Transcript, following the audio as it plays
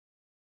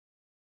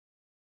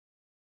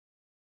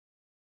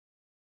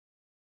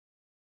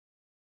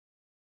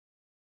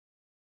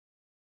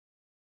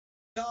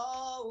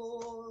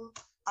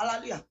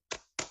Hallelujah.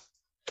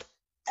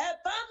 Ẹ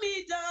bá mi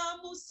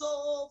dàmúso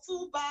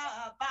fún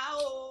bàbá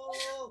o,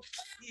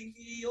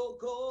 ìyìn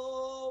ògo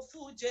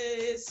fún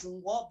Jésù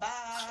ọba.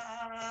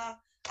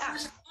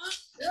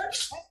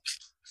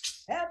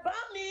 Ẹ bá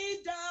mi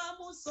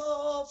dàmúso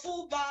fún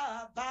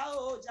bàbá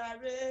o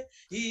jàre,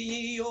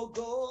 ìyìn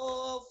ògo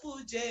fún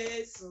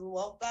Jésù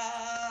ọba.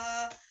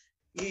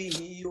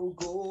 Ìyìn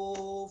ògo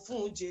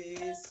fún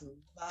Jésù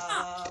ọba.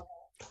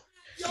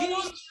 Ìyìn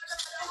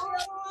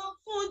ògo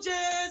fún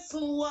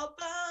Jésù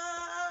ọba.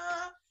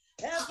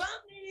 Ẹ bá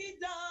mi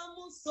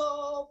dàmúso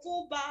fún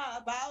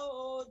bàbá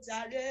o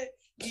jàre,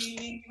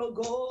 ìyìn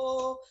ògo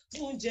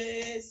fún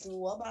Jésù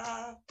ọba.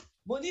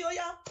 Mo ní ó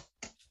yá.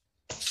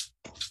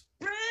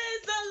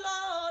 Praise the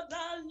Lord,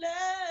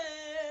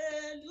 hallelujah.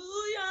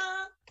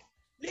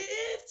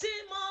 Lift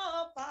him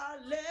up,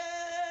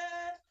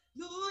 hallelujah.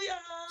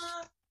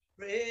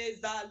 Praise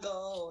the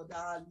Lord,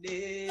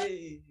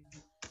 hallelujah.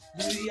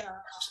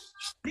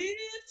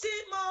 Lift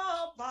him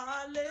up,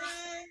 hallelujah.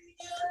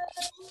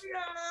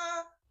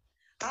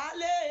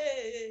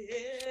 Hallelujah.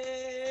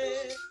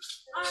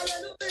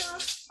 Hallelujah.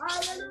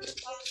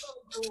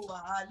 Hallelujah.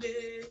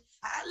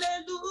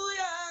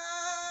 Hallelujah.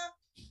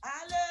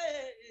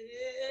 Hallelujah.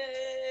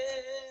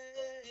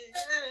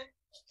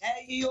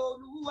 Ẹ̀yin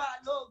Olúwa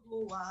lógo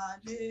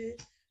wálé.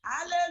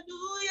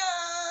 Hallelujah.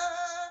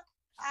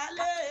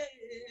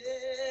 Hallelujah.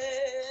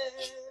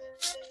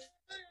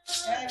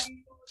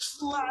 Ẹ̀yin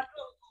Olúwa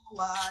lógo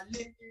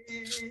wálé.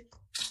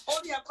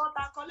 Orí ẹ̀kọ́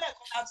ta kọ́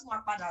lẹ́ẹ̀kan la tún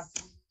máa padà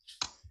sí.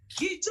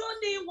 Ijó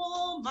ni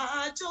wọ́n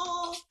máa jó.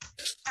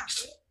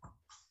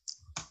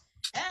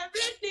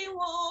 Ẹ̀rí ni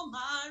wọ́n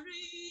máa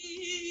rí.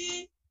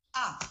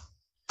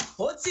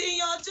 Ó ti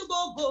yanjú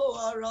gbogbo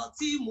ọ̀rọ̀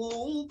tí mò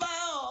ń bá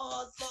ọ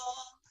sọ.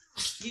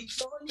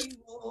 Ijó ni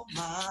wọ́n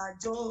máa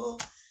jó.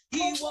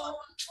 Ìwọ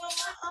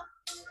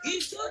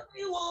ijó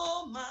ni wọ́n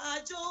máa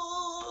jó.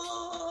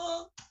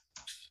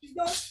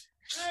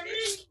 Ẹ̀rí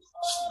ni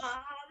wọ́n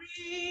máa rí.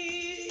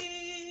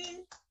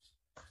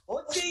 Ó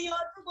ti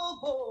yanjú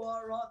gbogbo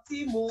ọ̀rọ̀ tí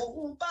mò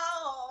ń bá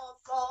ọ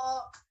sọ.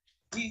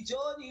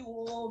 Ijó ni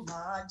wọ́n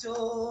máa jó.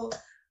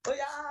 Ó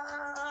yá.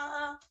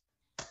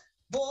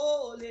 Bó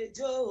lè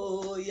jó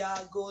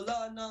yàgò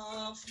lọ́nà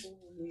fún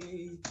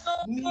mi.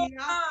 Ní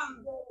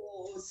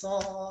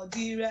àìwòsàn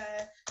dirẹ̀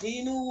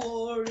nínú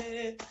oore.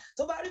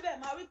 Tó bá rí bẹ́ẹ̀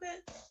máa wí pé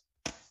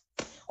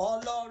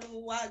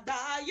Ọlọ́run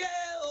àgbáyé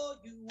o,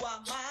 you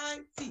are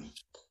mighty.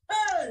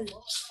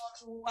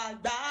 Ọlọ́run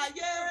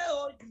àgbáyé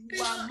o,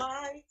 you are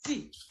mighty.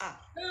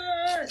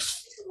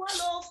 Wọ́n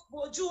ló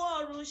fojú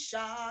ọ̀run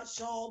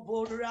ṣaṣọ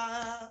bora.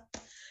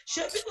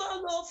 Ṣebí wọ́n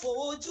ló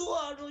fojú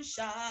ọ̀run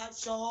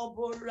ṣaṣọ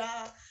bora.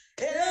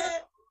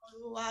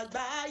 Ọlọ́run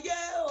àgbáyé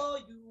o,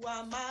 you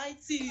are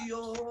mighty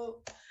o.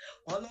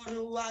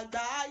 Ọlọ́run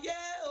àgbáyé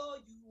o,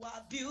 you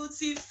are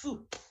beautiful.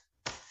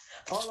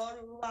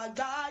 Ọlọ́run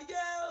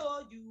àgbáyé o,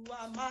 you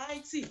are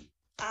mighty.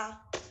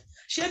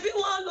 Ṣebí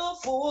wọ́n ló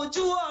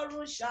fojú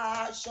ọ̀run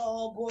ṣaṣọ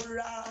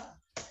bora.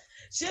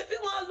 Ṣebí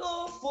wọ́n ló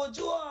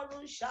fojú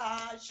ọ̀run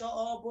ṣaṣọ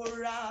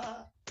bora.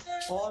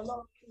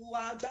 Ọlọ́run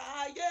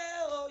àgbáyé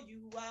o,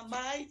 you are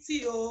mighty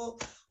o.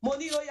 Mo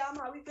ní ó yá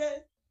máa wí pé.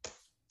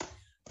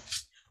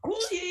 Who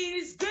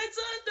is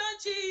greater than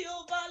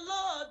Jehovah,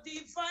 Lord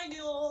divine?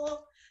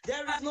 Oh,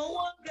 there is no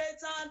one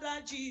greater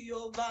than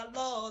Jehovah,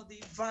 Lord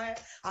divine.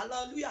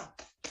 Hallelujah.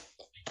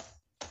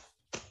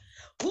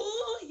 Who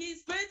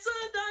is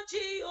greater than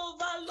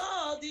Jehovah,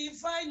 Lord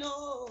divine?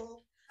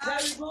 Oh, there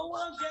is no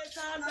one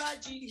greater than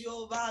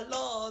Jehovah,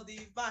 Lord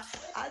divine.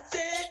 I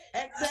say,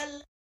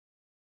 excellent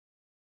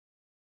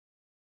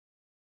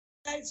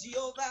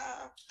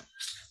Jehovah,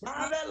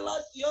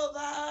 marvelous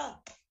Jehovah.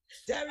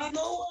 There is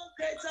no one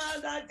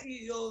greater than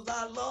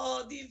Jehovah,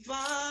 Lord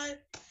divine.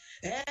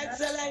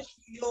 Excellent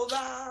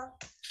Jehovah,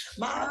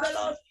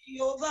 marvelous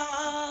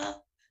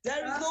Jehovah.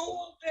 There is no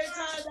one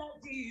greater than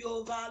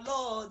Jehovah,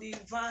 Lord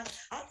divine.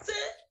 I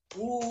say,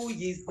 who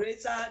is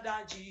greater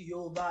than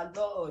Jehovah,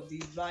 Lord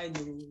divine?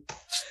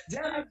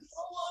 There is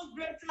no one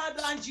greater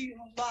than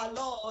Jehovah,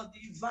 Lord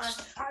divine.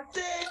 I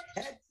say,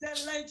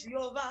 excellent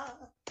Jehovah,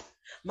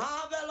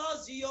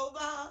 marvelous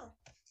Jehovah.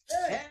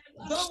 And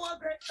no one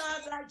greater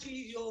than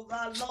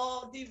Jehovah,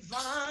 Lord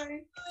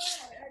divine.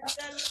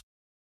 Excellent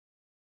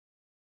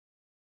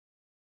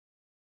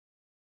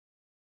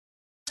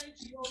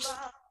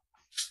Jehovah,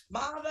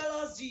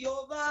 marvelous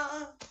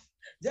Jehovah.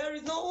 There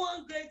is no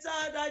one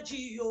greater than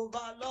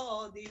Jehovah,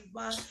 Lord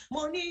divine.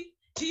 Money,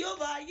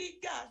 Jehovah, ye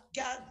ga.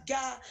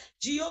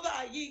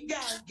 Jehovah, ye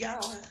ga.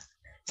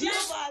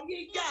 Jehovah,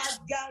 ye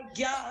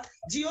ga.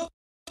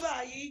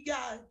 Jehovah, ye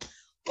ga.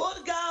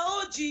 Oga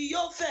oji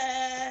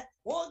ofe,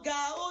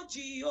 oga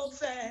oji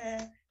ofe,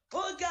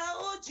 oga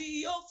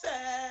oji ofe,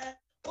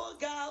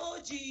 oga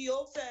oji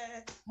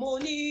ofe. Mo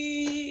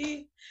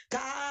ní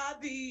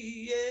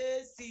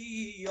kábíyèsí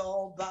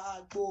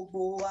ọba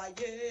gbogbo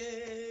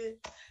ayé.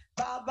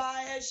 Bàbá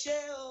ẹ ṣé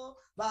o,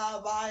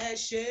 bàbá ẹ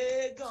ṣé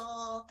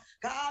gan.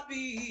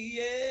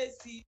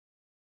 Kábíyèsí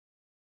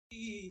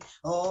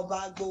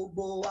ọba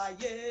gbogbo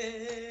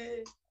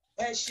ayé.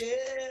 ẹ ṣé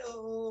o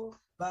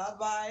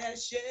bàbá ẹ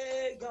ṣé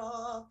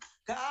gan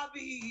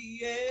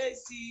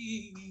kábíyèsí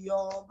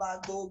ọba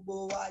gbogbo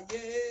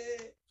ayé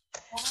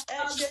ẹ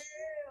ṣé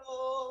o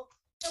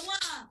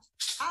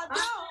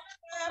àdá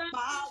ọpẹ́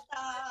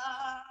padà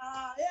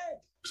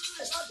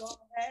lọ́dọ̀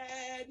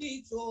ẹni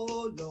tó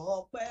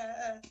lọ́pẹ́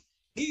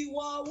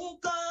ìwọ ń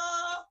kọ́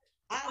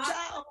àdá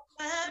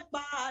ọpẹ́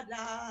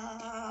padà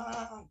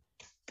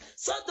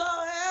sọ́dọ̀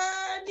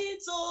ẹni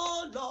tó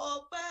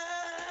lọ́pẹ́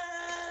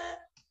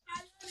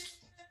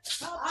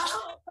àdá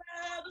ọpẹ́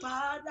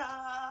padà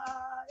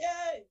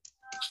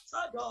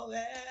sọ́dọ̀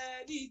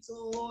ẹni tó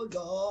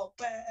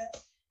lọ́pẹ́.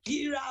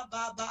 Ira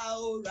baba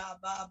o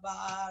rababa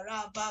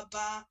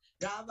rababa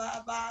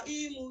rababa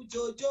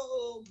imujojo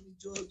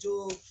mujojo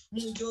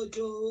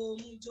mujojo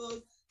mujojo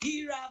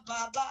ira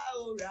baba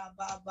o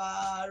rababa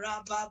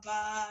rababa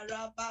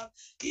rababa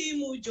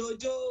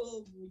imujojo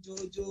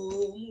mujojo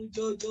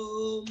mujojo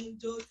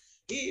mujojo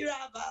ira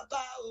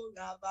baba o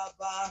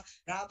rababa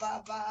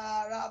rababa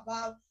rababa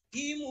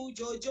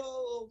imujojo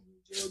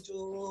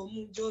mujojo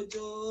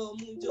mujojo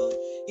mujojo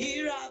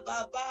ira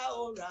baba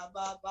o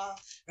rababa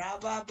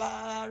rababa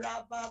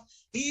rababa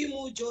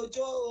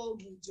imujojo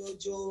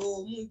mujojo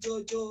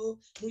mujojo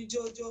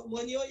mujojo mo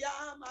ní ó yá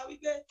máa wí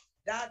pé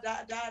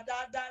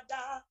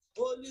dáadáa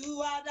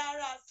Olúwa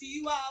dára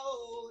sí wa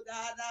o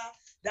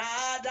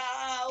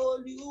dáadáa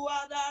Olúwa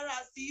dára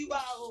sí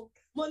wa o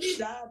mo ní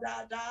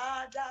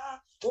dáadáa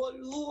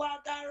Olúwa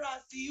dára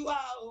sí wa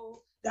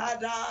o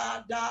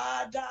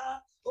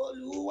dáadáa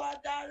Olúwa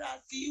dára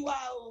sí wa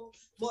o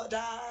mo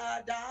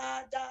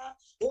dáadáa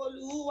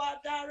Olúwa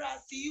dára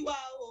sí wa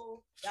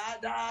o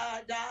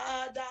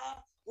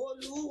dáadáa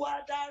Olúwa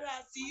dára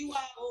sí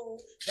wa o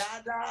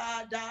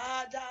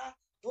dáadáa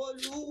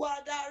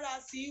Olúwa dára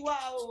sí wa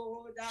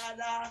o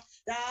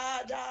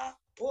dáadáa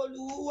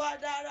Olúwa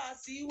dára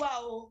sí wa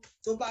o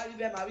tó bá rí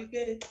bẹ́ẹ̀ máa wí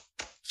pé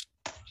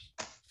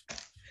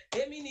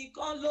èmi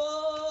nìkan ló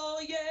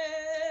yẹ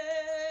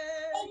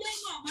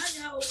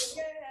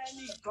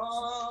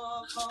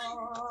ẹnìkan kan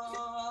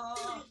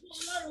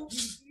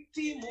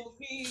tí mo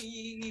fi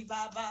yin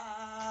bàbá.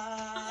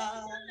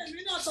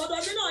 Èmi náà sọ́dọ̀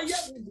mi náà yẹ.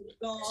 Èmi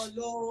nìkan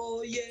ló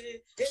yẹ.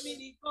 Èmi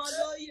nìkan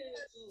ló yẹ.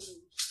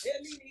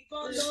 Èmi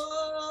nìkan ló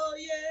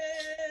yẹ.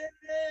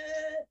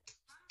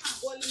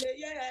 Kò lè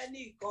yẹ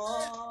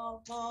ẹnìkan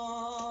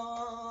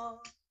kan.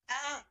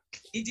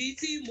 Ìdí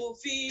tí mo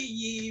fi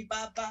yin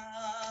bàbá.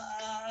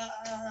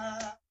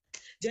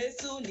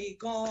 Jésù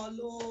nìkan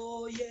ló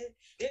yẹ.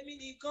 Èmi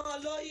nìkan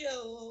ló yẹ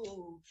o.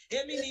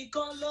 Èmi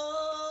nìkan ló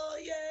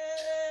yẹ.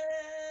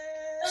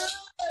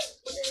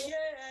 Kò lè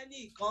yẹ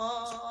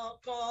ẹnìkan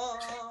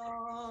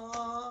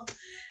kan.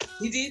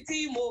 Ìdí tí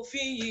mo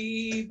fi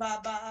yin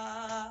bàbá.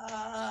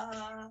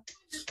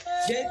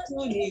 Jésù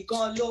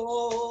nìkan ló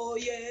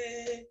yẹ.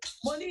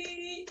 Mo ní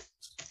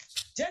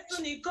Jésù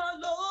nìkan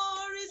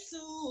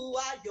lórísun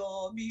ayọ̀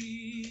mi.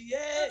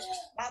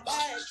 Bàbá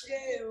ẹ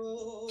ṣé o.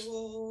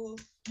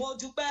 Mo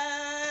dúpẹ́.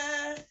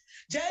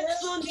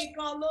 Jésù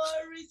nìkan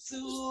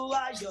lórísun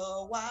ayọ̀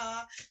wa.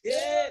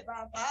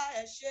 Bàbá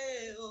ẹ ṣé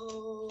o.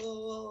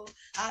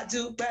 A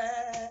dúpẹ́.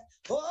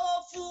 Ó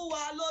fún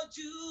wa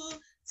lójú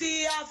tí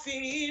a fi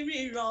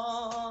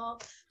ríran.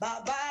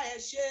 Bàbá ẹ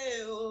ṣé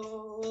o.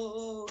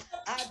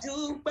 A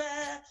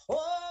dúpẹ́. Ó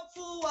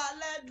fún wa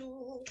lẹ́nu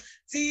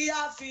tí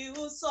a fi ń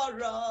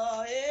sọ̀rọ̀.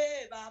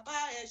 Bàbá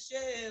ẹ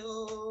ṣé o.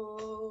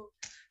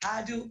 A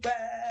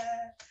dúpẹ́.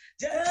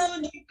 Jésù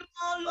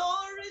nìkan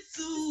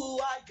lórísun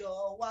ayọ̀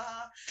wa.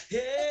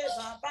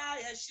 Bàbá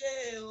ẹ ṣé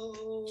o.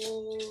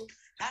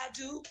 A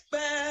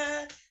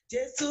dúpẹ́.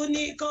 Jésù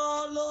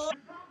nìkan ló.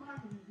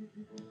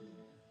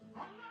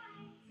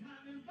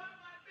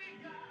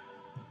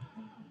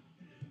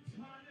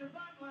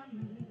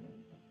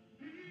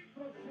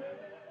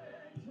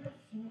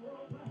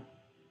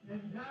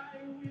 And I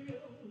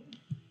will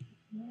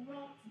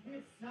not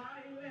be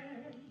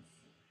silent.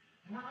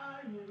 I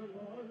will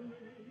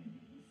always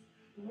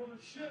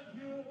worship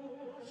you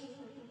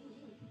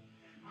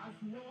as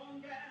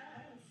long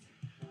as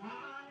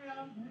I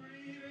am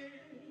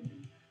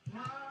breathing. I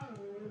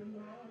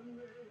will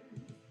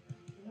always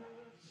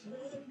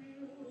worship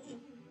you.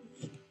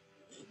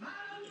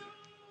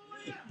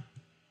 Hallelujah,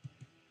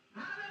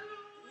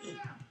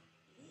 hallelujah.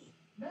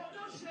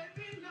 Modo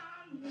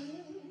Shebilanu.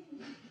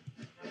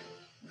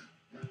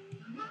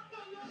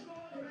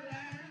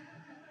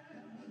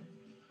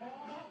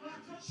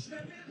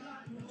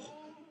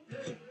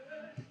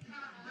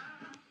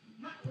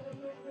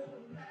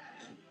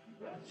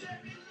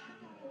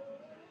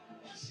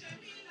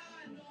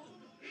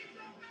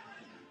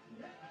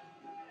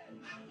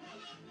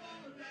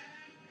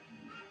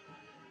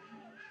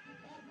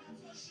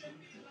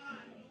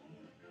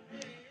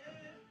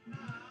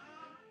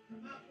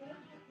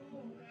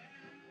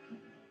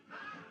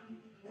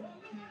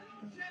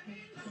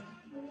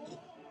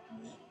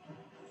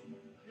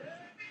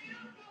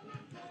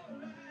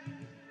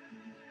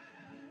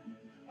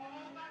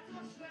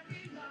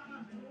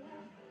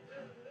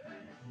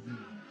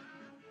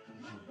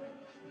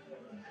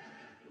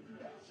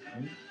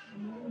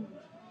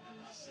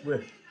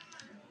 Where?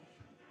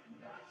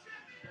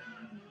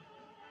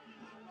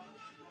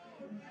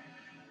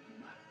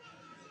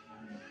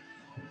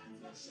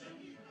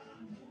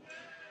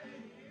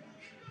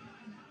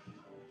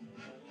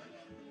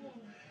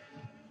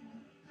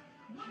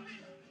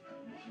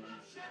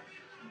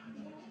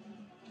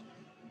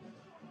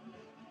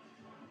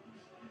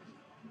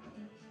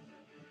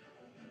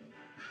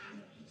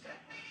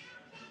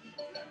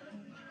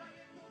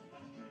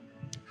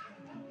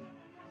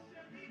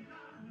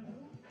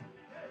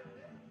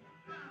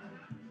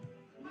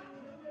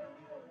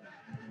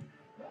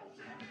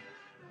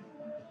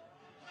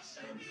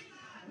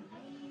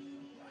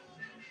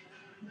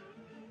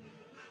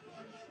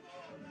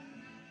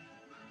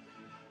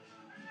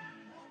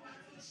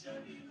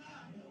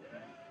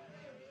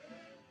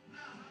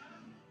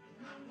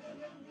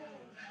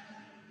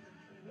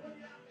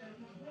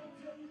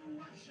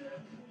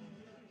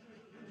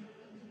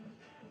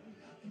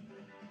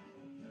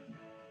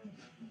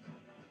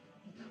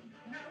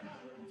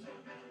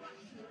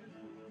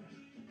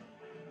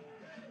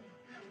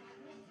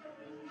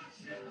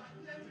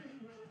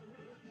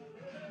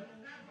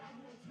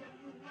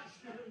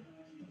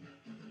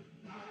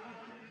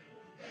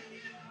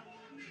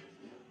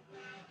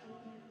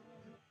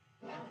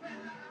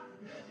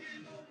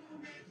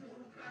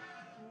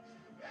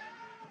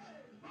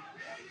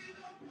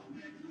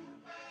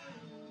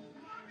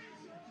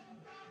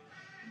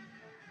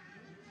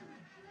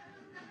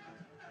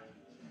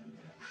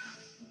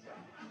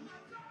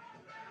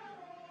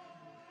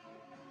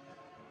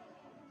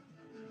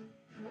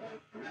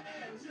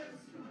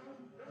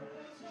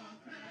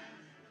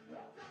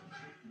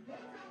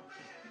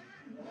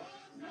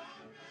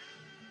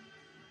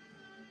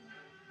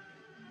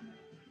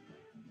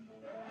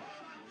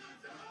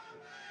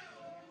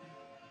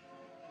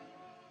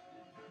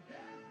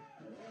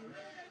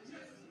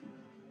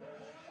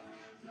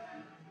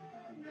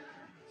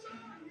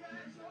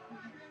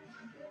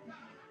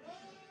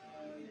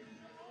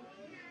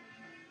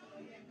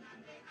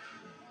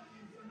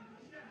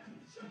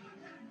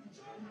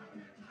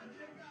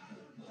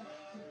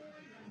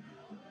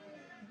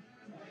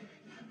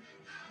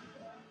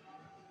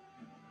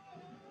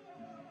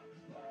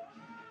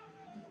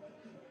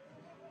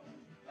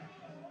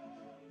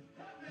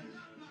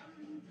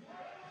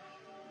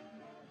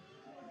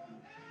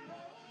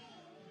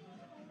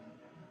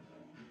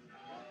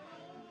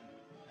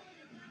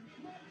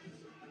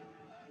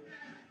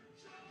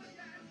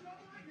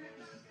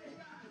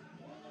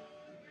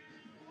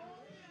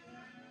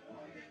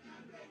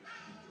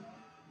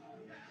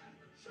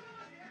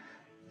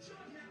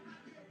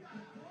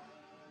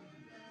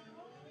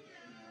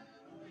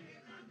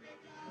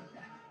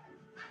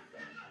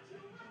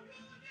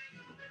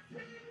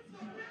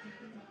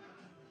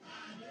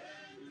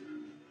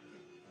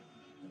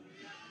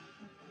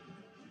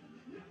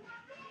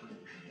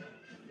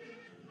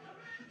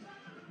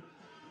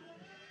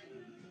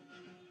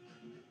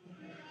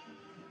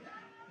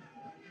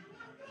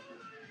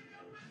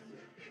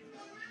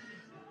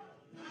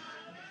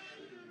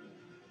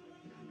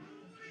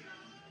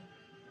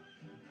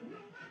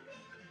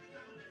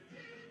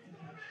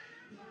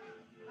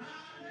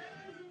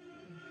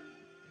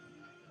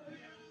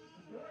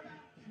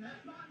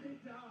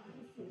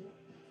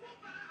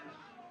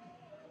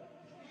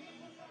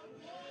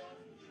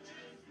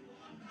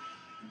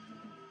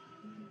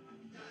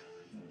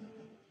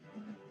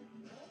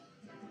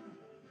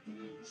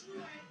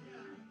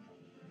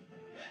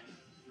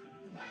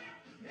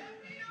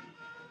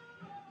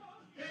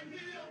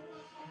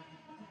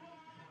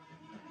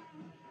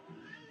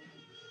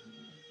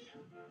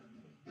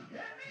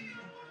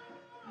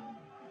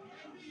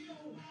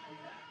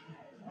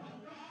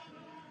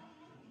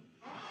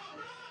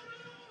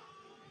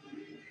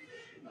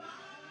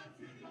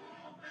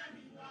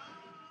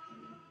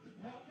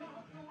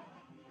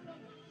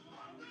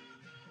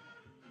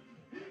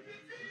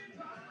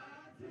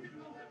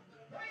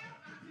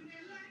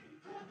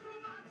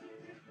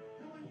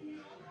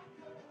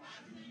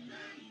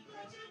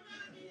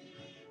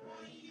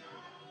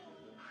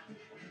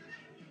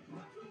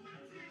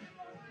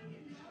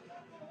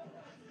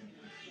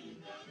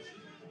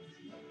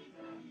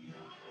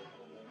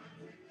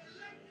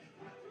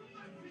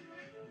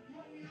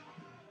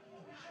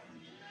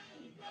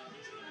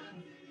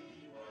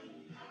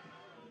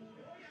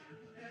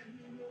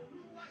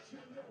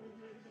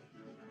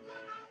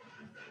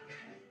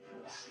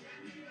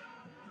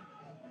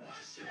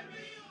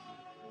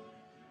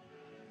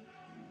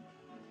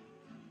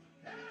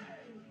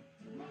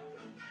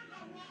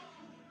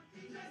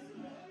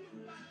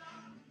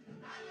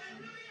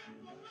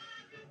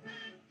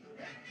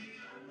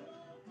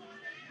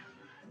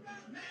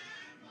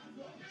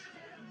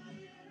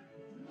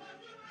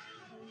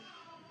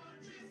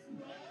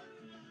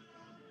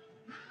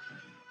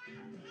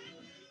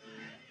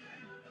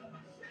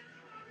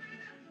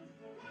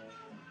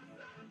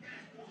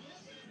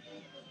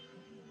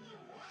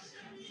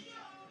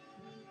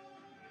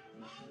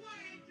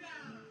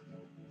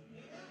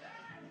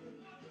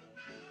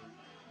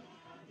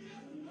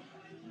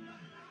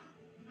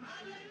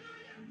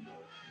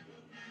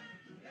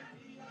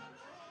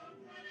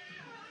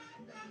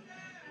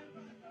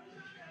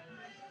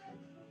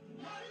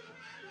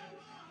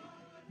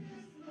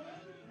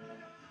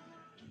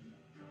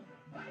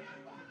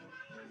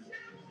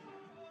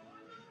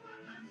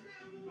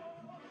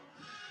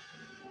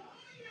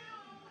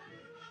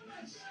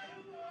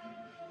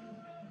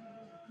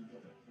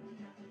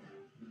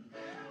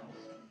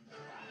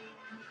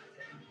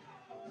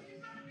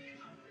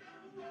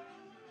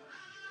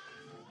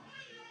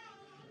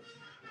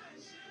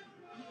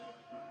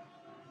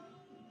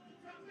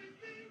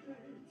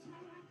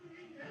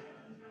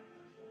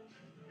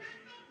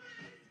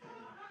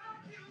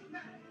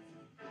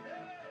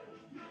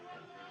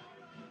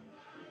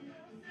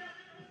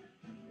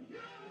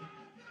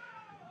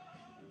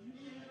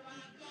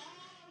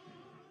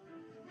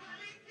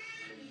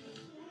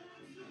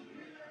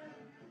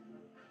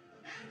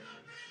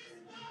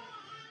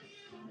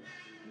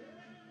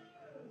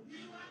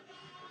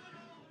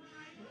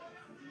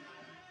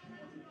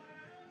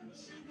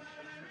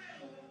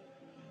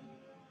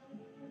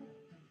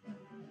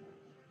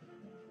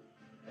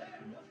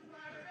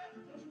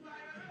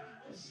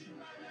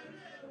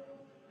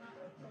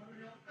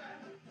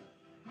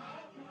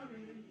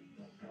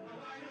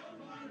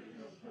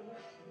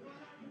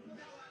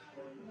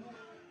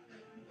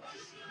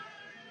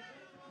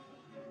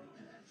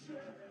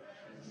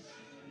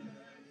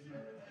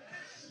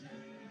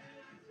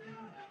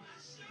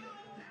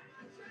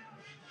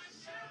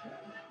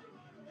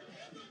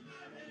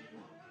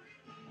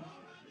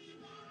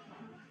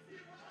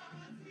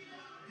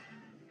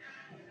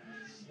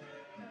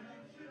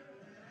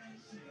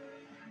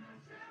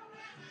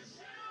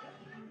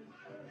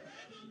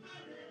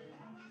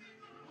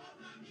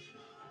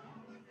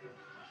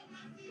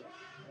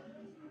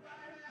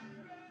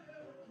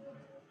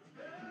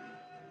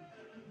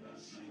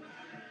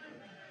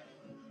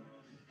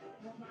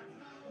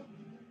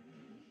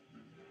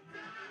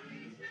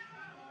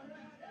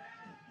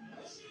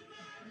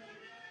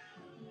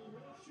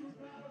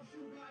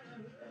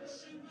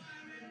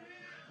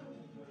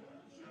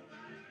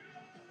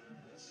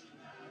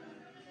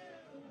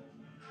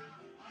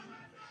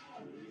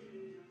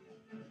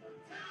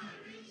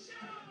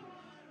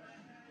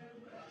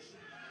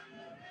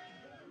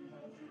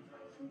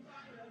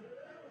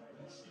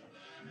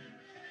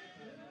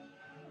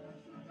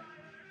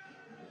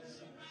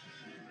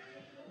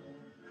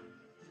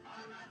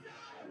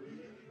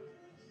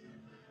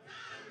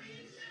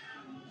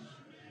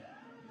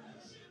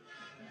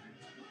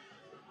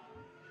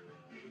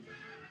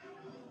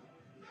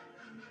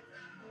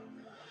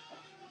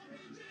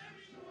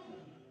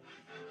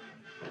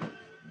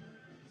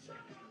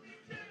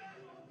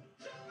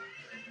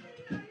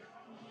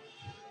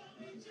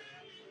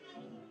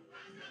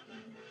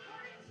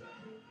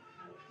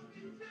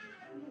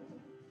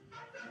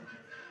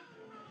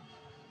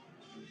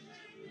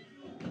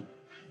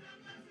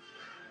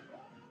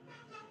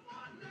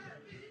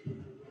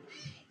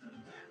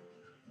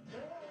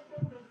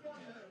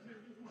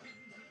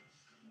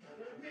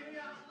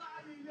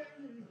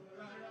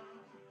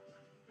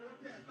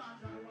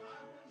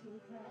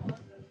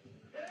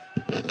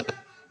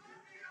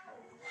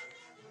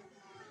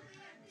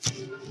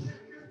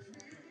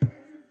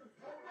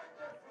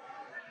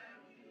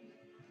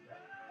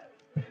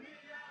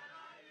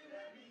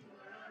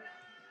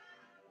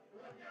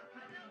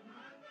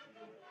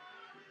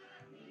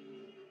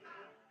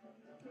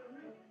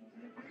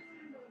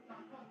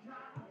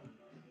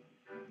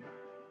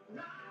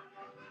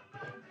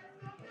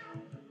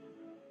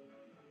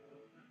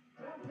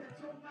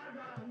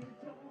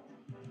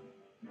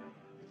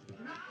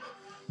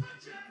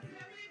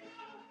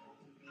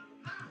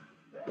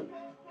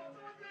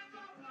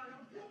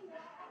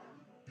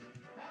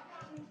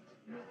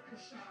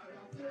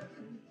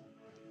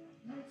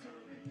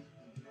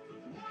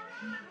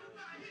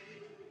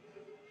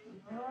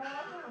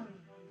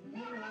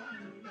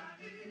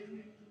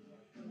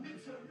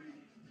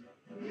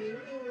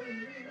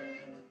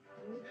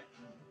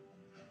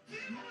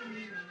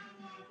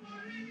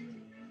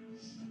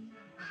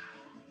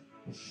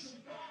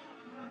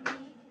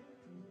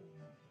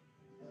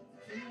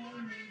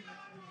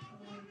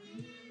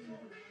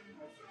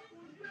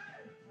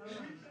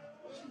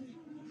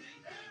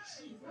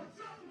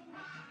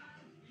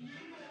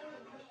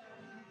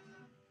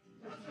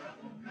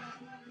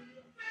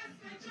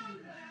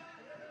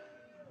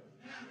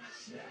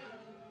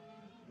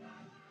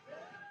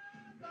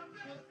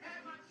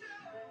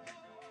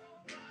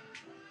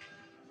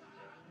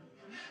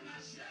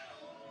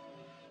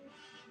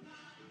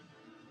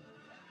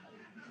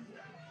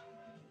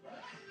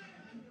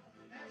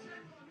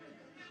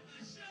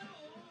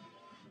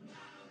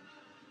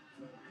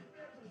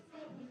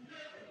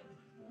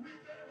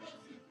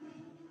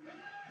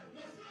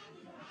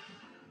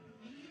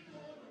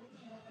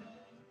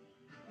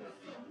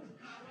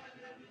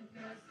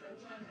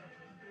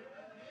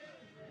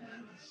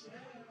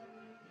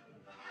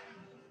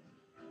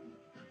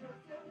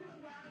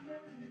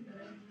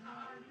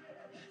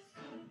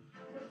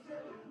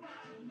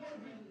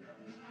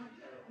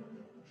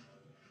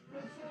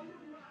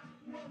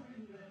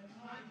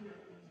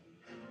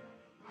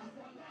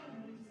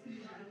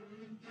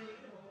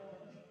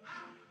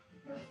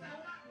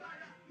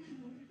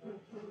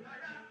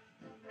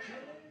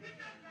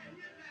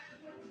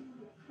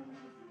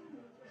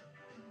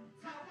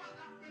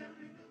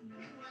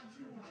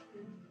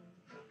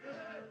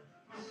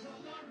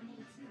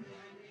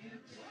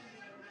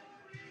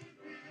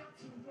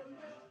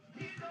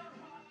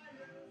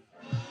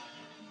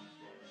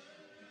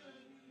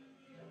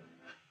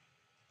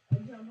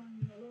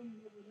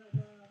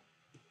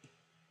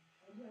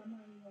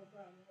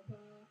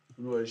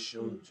 Olúwa ẹ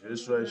ṣeun,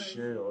 Jésù ẹ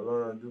ṣé,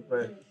 Ọlọ́run a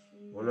dúpẹ́.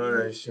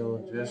 Ọlọ́run ẹ ṣeun,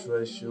 Jésù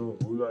ẹ ṣeun,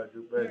 Olúwa a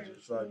dúpẹ́,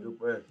 Jésù a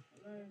dúpẹ́.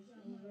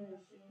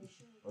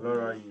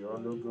 Ọlọ́run a yìn ọ́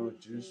lógo,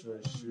 Jésù ẹ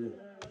ṣé.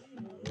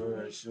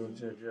 Ọlọ́run ẹ ṣeun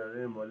tí ẹ fi àrí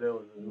ìmọ́lẹ̀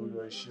òní,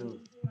 Olúwa ẹ ṣeun.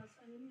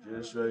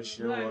 Jésù ẹ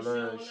ṣeun,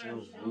 Ọlọ́run ẹ ṣeun,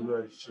 Olúwa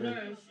ẹ ṣé.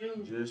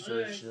 Jésù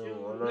ẹ ṣeun,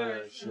 Ọlọ́run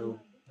ẹ ṣeun.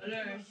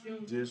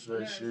 Jésù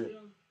ẹ ṣé,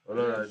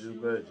 Ọlọ́run a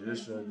dúpẹ́,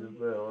 Jésù a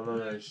dúpẹ́,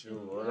 Ọlọ́run ẹ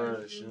ṣeun, Ọlọ́run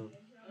ẹ ṣeun.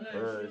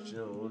 Ọlọ́run ẹ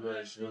ṣeun, Olúwa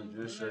ẹ ṣeun,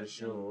 Jésù ẹ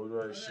ṣeun,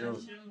 Olúwa ẹ ṣeun.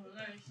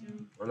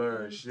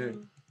 Ọlọ́run ẹ ṣé,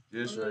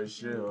 Jésù ẹ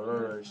ṣé,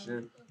 Ọlọ́run ẹ ṣé,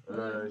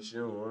 Ọlọ́run ẹ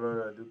ṣeun, Ọlọ́run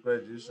a dúpẹ́,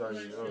 Jésù a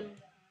yìn ọ́.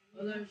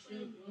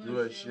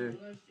 Olúwa ẹ ṣé,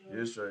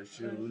 Jésù ẹ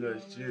ṣé, Olúwa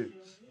ẹ ṣé,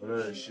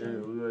 Ọlọ́run ẹ ṣé,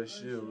 Olúwa ẹ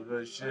ṣé, Olúwa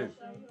ẹ ṣé.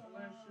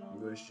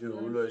 Olúwa ẹ ṣé,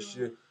 Olúwa ẹ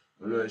ṣé,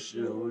 Olúwa ẹ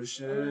ṣé, ó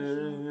ṣé.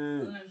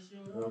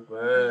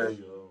 Ọpẹ́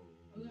yọ.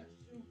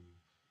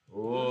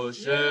 Ó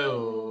ṣé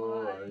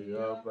o, ayé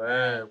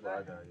ọpẹ́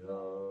padà yọ.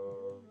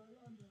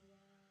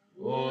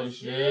 Ó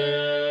ṣé,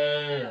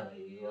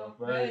 ayé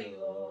ọpẹ́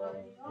yọ.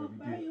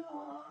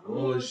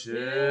 Ó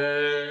ṣé,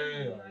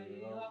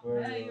 ayé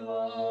ọpẹ́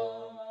yọ.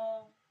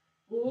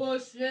 Ó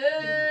ṣé,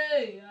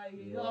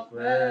 ayé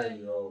ọpẹ́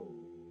yọ.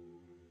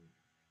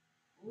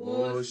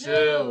 Ó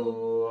ṣé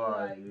o,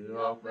 ayé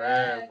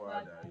ọpẹ́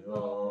padà yọ.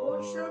 Ó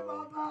ṣé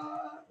bàbá.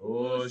 Ó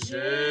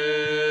ṣé,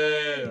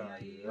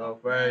 ayé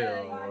ọpẹ́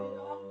yọ.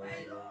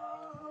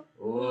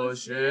 Ó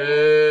ṣé,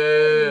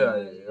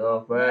 ayé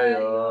ọpẹ́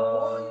yọ.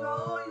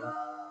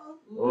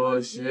 Ó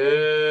ṣé,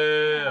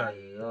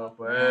 ayé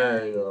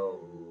ọpẹ́ yọ.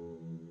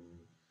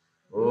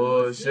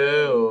 Ó ṣé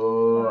o,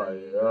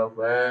 ayé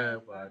ọpẹ́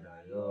padà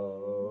yọ.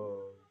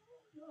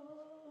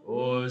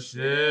 Ó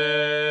ṣé,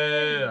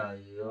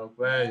 ayé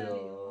ọpẹ́ yọ.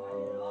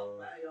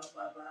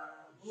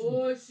 Ó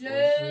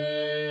ṣé,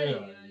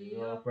 ayé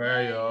ọpẹ́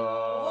yọ.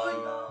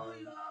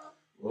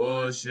 Ó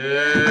ṣé,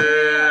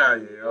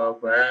 ayé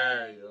ọpẹ́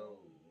yọ.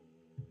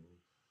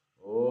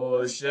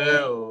 Ó ṣé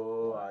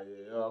o,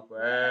 ayé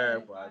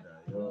ọpẹ́ padà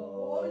yọ.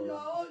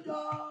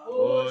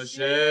 Ó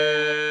ṣé,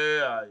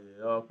 ayé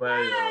ọpẹ́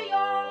yọ.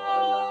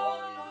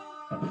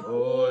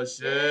 Ó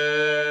ṣé,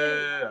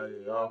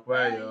 ayé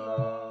ọpẹ́ yọ.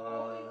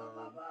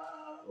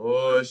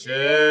 Ó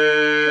ṣé,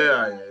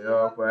 ayé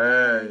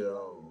ọpẹ́ yọ.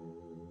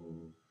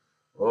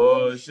 Ó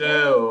ṣé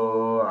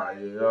o,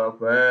 ayé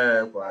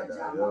ọpẹ́ padà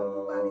yọ.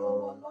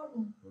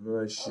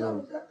 Olúwa ẹ ṣeun,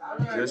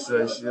 Jésù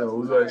ẹ ṣeun,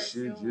 Olúwa ẹ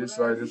ṣé, Jésù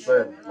a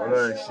dúpẹ́.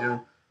 Ọlọ́run ẹ ṣeun,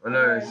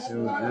 Ọlọ́run ẹ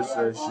ṣeun, Jésù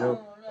ẹ ṣeun,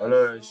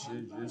 Ọlọ́run ẹ ṣé,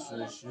 Jésù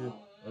ẹ ṣé.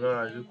 Ọlọ́run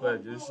a dúpẹ́,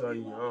 Jésù a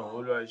yìn ọ́.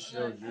 Olúwa ẹ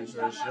ṣeun, Jésù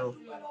ẹ ṣeun.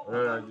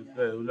 Ọlọ́run a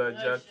dúpẹ́, Olúwa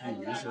jákì,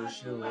 Jésù ẹ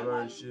ṣeun,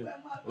 Ọlọ́run ẹ ṣé.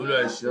 Olúwa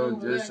ẹ ṣeun,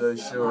 Jésù ẹ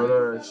ṣeun,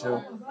 Ọlọ́run ẹ ṣeun.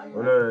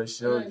 Ọlọ́run ẹ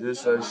ṣeun,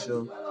 Jésù ẹ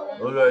ṣeun.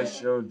 Olúwa ẹ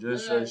ṣeun,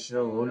 Jésù ẹ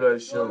ṣeun, Olúwa ẹ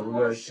ṣeun,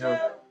 Olúwa ẹ ṣeun.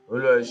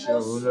 Olúwa ẹ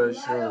ṣeun, Olúwa ẹ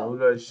ṣeun,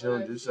 Olúwa ẹ ṣeun,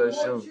 Jésù ẹ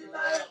ṣeun.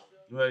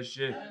 Olúwa ẹ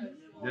ṣé,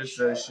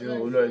 Jésù ẹ ṣeun,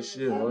 Olúwa ẹ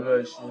ṣé, Olúwa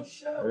ẹ ṣeun.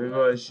 Ẹ̀mí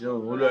mímọ́ ẹ ṣeun,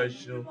 Olúwa ẹ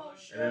ṣeun.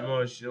 Ẹ̀mí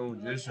mímọ́ ẹ ṣeun,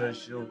 Jésù ẹ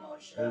ṣeun.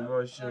 Ẹ̀mí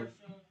mímọ́ ẹ ṣeun.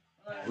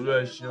 Olúwa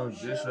ẹ ṣeun,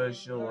 Jésù ẹ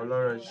ṣeun,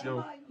 Ọlọ́run ẹ ṣeun.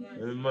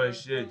 Ẹ̀mí mímọ́ ẹ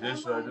ṣé,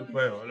 Jésù a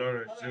dúpẹ́,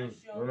 Ọlọ́run ẹ ṣeun,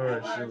 Ọlọ́run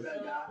ẹ ṣeun.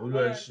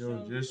 Olúwa ẹ ṣeun,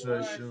 Jésù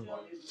ẹ ṣeun.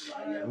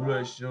 Olúwa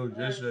ẹ ṣeun,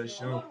 Jésù ẹ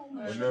ṣeun,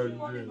 Ọlọ́run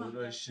dúpẹ́,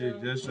 Olúwa ẹ ṣé,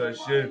 Jésù ẹ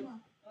ṣé.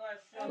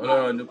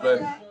 Ọlọ́run dúpẹ́,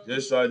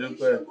 Jésù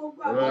adúpẹ́,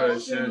 Ọlọ́run ẹ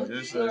ṣé,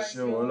 Jésù ẹ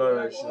ṣeun,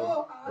 Ọlọ́run ẹ ṣeun,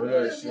 Olúwa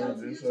ẹ ṣeun,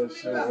 Jésù ẹ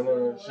ṣeun,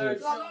 Ọlọ́run ẹ ṣé,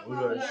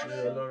 Olúwa ẹ ṣé,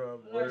 Ọlọ́run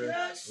àbọ̀rẹ́,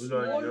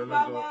 Olúwa yìn ọ́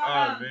lógo,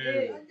 àmín.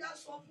 Ẹja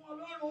sọ fún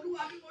Ọlọ́run,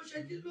 Olúwa bí mo ṣe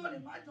jí lónìí,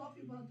 má jọ fi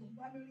ìbàdàn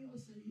bá mi rí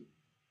ọ̀sẹ̀ yìí.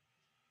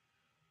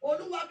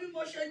 Olúwa bí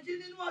mo ṣe jí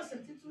nínú ọ̀sẹ̀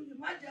tuntun yìí,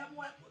 má jẹ́ mú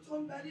ẹkún tó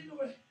ń bẹ nínú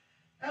rẹ̀.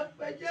 Ẹ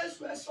pé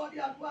Jésù, ẹ sọ ní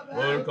àdúrà bẹ́ẹ̀.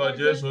 Orúkọ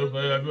Jésù, orúkọ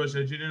Olúwa bí mo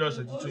ṣe jí nínú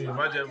ọ̀sẹ̀ tuntun yìí,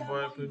 má jẹ́ mọ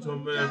ẹkún tó ń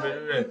bẹ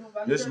nínú rẹ̀.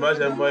 Jésù má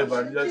jẹ́ mọ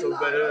ìbànújẹ́ tó ń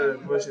bẹ nínú rẹ̀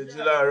bí mo ṣe jí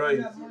láàárọ̀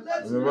yìí.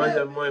 Èmi má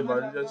jẹ́ mọ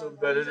ìbànújẹ́ tó ń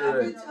bẹ nínú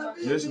rẹ̀.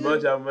 Jésù má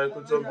jẹ́ mọ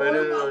ẹkún tó ń bẹ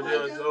nínú rẹ̀ ní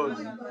ọjọ́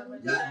òní.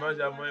 Jésù má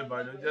jẹ́ mọ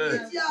ìbànújẹ́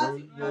tó ń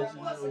bẹ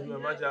nínú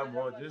rẹ̀, má jẹ́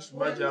mọ. Jésù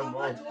má jẹ́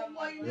mọ.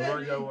 Èmi má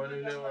jẹ́ wọ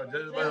nílé wa.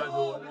 Jésù má jẹ́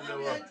wọ nílé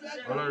wa.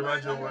 Ọlọ́run má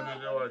jẹ́ wọ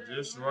nílé wa.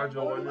 Jésù má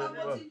jẹ́ wọ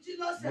nílé wa.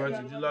 Bí wọ́n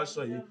ti jí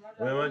lásán yìí,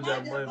 èmi má jẹ́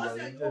mọ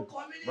ìbànújẹ́.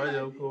 Má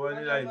jẹ́ kó wá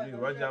nílá ìbí.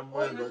 Má jẹ́ mọ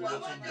ìbànújẹ́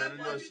tó ń bẹ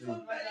nínú ọ̀sẹ̀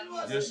yìí.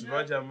 Jésù má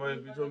jẹ́ mọ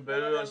ibi tó ń bẹ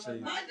nínú ọ̀sẹ̀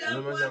yìí. Èmi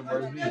má jẹ́ mọ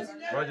ibi.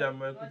 Má jẹ́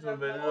mọ ikú tó ń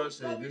bẹ nínú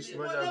ọ̀sẹ̀ yìí. Jésù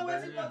má jẹ́ mọ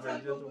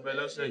ìbànújẹ́ tó ń bẹ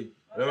lọ́sẹ̀ yìí.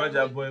 Èmi má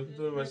jẹ́ mọ ikú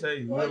tó ń bẹ lọ́sẹ̀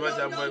yìí. Èmi má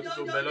jẹ́ mọ ikú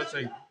tó ń bẹ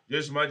lọ́sẹ̀ yìí.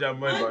 Jésù má jẹ́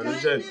mọ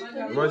ìbànújẹ́.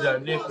 Èmi má jẹ́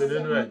ní ìpín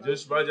nínú rẹ̀.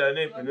 Jésù má jẹ́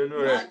ní ìpín nínú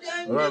rẹ̀.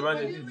 Ọlọ́run má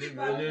jẹ́ dídí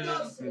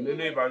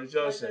nínú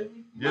ìbànújẹ́ ọ̀sẹ̀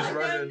yìí. Jésù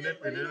má jẹ́ ní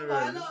ìpín nínú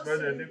rẹ̀. Jésù má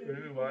jẹ́ ní ìpín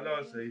nínú wàhálà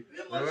ọ̀sẹ̀ yìí.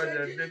 Èmi má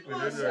jẹ́ ní ìpín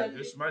nínú rẹ̀.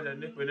 Jésù má jẹ́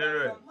ní ìpín nínú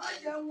rẹ̀.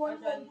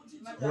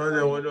 Má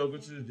jẹ́ wọnú ogun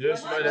tuntun.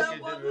 Jésù má jẹ́ kí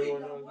ìdíbi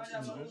wọnú ogun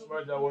tuntun. Jésù má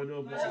jẹ́ wọnú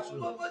ogun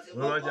tuntun.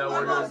 Èmi má jẹ́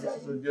wọnú ogun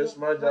tuntun. Jésù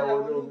má jẹ́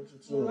wọnú ogun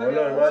tuntun.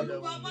 Ọlọ́run má jẹ́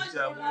wọnú tí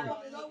a wúlò.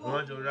 Èmi má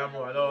jẹ́ ra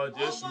mọ́ wa lọ́wọ́.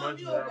 Jésù má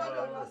jẹ́ ra mọ́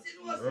wa lọ́wọ́.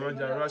 Èmi má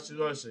jẹ́ ara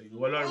sínú ọ̀sẹ̀ yìí.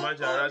 Ọlọ́run má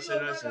jẹ́ ara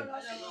sínú ọ̀sẹ̀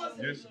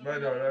yìí. Jésù má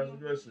jẹ́ ara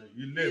sínú ọ̀sẹ̀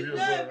yìí. Ilé mi ò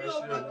gbọ́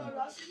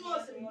ara sínú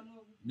ọ̀sẹ̀ yìí.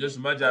 Jésù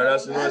má jẹ́ ara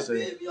sínú ọ̀sẹ̀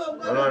yìí.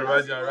 Ọlọ́run má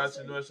jẹ́ ara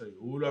sínú ọ̀sẹ̀ yìí.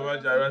 Olúwa má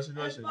jẹ́ ara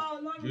sínú ọ̀sẹ̀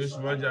yìí. Jésù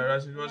má jẹ́ ara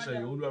sínú ọ̀sẹ̀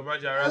yìí. Olúwa má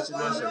jẹ́ ara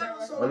sínú ọ̀sẹ̀ yìí.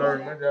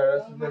 Ọlọ́run má jẹ́ ara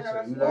sínú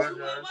ọ̀sẹ̀ yìí. Olúwa má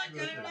jẹ́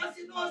ara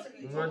sínú ọ̀sẹ̀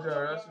yìí. Olúwa má jẹ́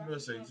ara sínú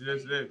ọ̀sẹ̀ yìí.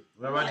 Tílẹ̀tílẹ̀.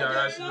 Olúwa má jẹ́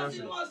ara sínú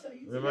ọ̀sẹ̀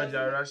yìí. Olúwa má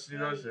jẹ́ ara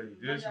sínú ọ̀sẹ̀ yìí.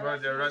 Jésù má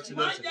jẹ́ ara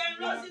sínú ọ̀sẹ̀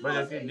yìí. Má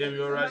jẹ́ kí ìdè mi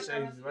ó rá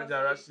sẹ́yìn. Má jẹ́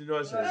ara sínú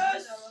ọ̀sẹ̀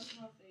yìí.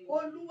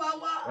 Olúwa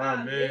wa,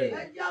 Àmín.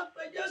 ẹ jẹ́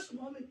pé Jésù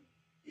mọ́ mi.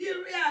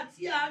 Ire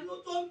àti àánú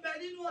tó ń bẹ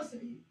nínú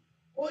ọ̀sẹ̀ yìí,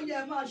 ó yẹ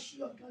máa ṣí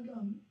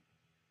ọ̀gángan mi.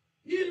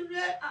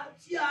 Ire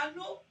àti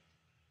àánú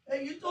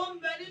èyí tó ń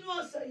bẹ nínú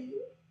ọ̀sẹ̀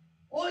yìí,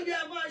 ó yẹ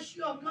máa ṣí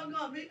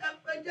ọ̀gángan mi. Ẹ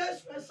pé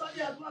Jésù, ẹ sọ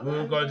ní àdúrà.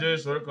 Orúkọ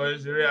Jésù, orúkọ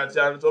Jésù, ire àti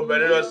àánú tó ń bẹ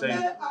nínú ọ̀sẹ̀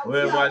yìí, ó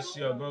yẹ máa ṣí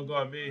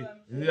ọ̀gángan mi.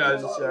 Ire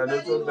àti àánú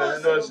tó ń bẹ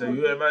nínú ọ̀sẹ̀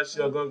yìí, ó yẹ máa ṣí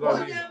ọ̀gángan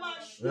mi.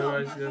 Ó yẹ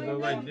máa ṣí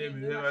ọ̀gángan ìdílé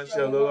mi, ó yẹ máa ṣí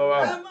ọ̀gángan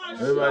wa.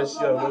 Ó yẹ máa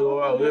ṣí ọ̀gángan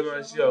wa, ó yẹ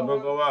máa ṣí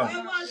ọ̀gángan wa. Ẹ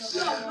máa ṣí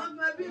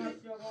ọ̀gángan ẹbí mi.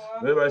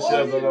 Ó yẹ máa ṣí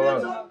ọ̀gángan wa.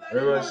 Ó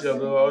yẹ máa ṣí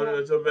ọ̀gángan wa.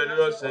 Oríire tó ń bẹ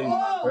nínú ọ̀sẹ̀ yìí,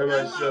 ó yẹ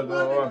máa ṣí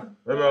ọ̀gángan wa.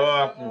 Ó yẹ máa wá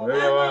wa kùn, ó yẹ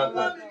máa wá wa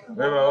kùn,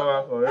 ó yẹ máa wá wa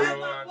kùn, ó yẹ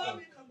máa wá wa kùn.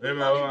 Ẹ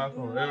máa wá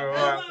kàn, ẹ máa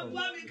wá kàn,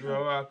 ẹ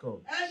máa wá kàn.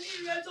 Ẹni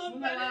ire tó ń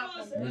bẹ nínú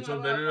ọ̀sẹ̀ Ire tó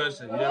ń bẹ nínú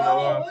ọ̀sẹ̀ yìí, ẹ máa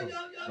wá kàn,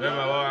 ẹ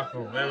máa wá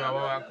kàn, ẹ máa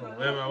wá kàn,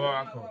 ẹ máa wá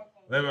kàn,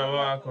 ẹ máa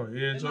wá kàn.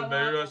 Ire tó ń bẹ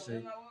nínú ọ̀sẹ̀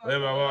yìí, ẹ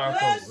máa wá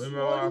kàn, ẹ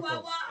máa wá kàn.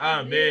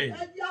 Àmín.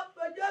 Ẹ jẹ́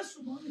pé Jésù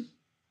mọ́ mi.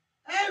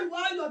 Ẹrù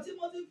ayọ̀ tí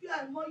mo ti fi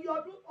àìmọye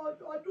ọdún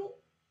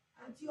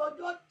àti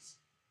ọjọ́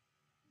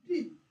dì,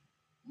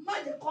 má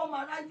jẹ́ kó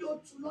máa ráyé ó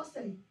tu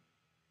lọ́sẹ̀ yìí.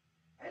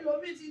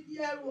 Ẹlòmíì ti di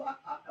ẹrù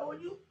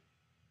oyún,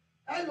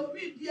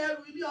 ẹlòmíì di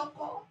ẹrù ilé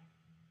ọkọ,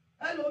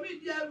 ẹlòmíì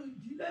di ẹrù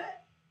ìdílé,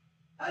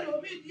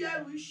 ẹlòmíì di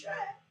ẹrù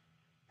iṣẹ́.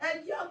 Ẹ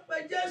jẹ́ pé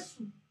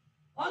Jésù,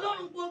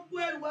 Ọlọ́run gbogbo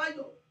ẹrù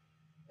ayọ̀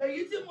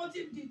èyí tí mo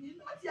ti dì ní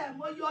láti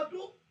àìmọye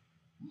ọdún,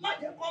 má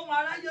jẹ́ kó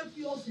máa ráyé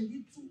fi ọ̀sẹ̀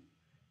yìí tú.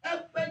 Ẹ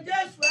pé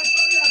Jésù, ẹ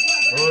sọ ní àdúrà.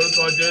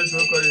 Orúkọ Jésù,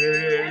 orúkọ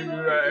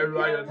ẹrù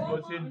ayọ̀ tí mo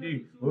ti ń dì.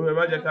 Olúwa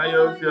má jẹ́ káyé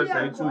ó fi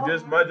ọ̀sẹ̀ yìí tú.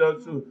 Jésù má jẹ́ ó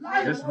tú.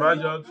 Jésù má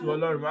jẹ́ ó tú.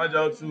 Ọlọ́run má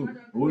jẹ́ ó tú.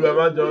 Olúwa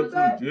má jẹ́ ó tú.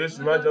 Jésù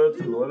má jẹ́ ó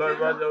tú. Ọlọ́run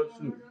má jẹ́ ó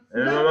tú.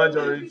 Ẹ̀rọ má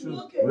jẹ́ orí tú.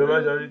 Olúwa má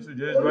jẹ́ orí tú.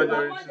 Jésù má jẹ́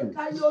orí tú.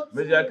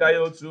 Má jẹ́ káyé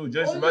ó tú.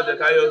 Jésù má jẹ́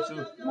káyé ó tú.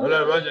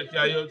 Ọlọ́run má jẹ́ kí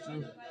ayé ó tú.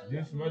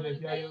 Jésù má jẹ́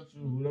kí ayé ó tú.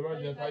 Olúwa má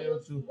jẹ́ káyé ó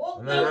tú.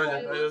 Ọlọ́run má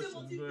jẹ́ káyé ó tú.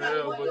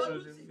 Bẹ́ẹ̀ ọgbọ́n tí ó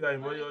ti fi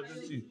àìmọye ọdún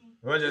tì.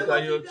 Má jẹ́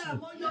káyé ó tú.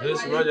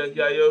 Jésù má jẹ́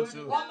kí ayé ó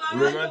tú.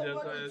 Olúwa má jẹ́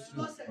káyé ó tú.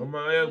 Ọmọ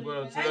ayé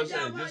gbọ́dọ̀ tú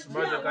lọ́sẹ̀. Jésù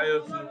má jẹ́ káyé ó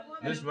tú.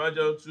 Jésù má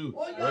jẹ́ ó tú.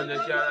 Má jẹ́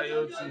kí ara yé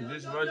ó tú.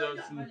 Jésù má jẹ́ ó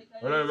tú.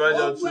 Ọlọ́run má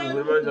jẹ́ ó tú.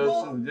 Olúwa má jẹ́ ó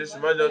tú. Jésù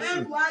má jẹ́ ó tú.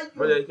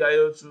 Má jẹ́ kí ayé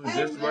ó tú.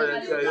 Jésù má jẹ́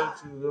kí ayé ó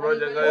tú. Olúwa má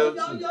jẹ́ káyé ó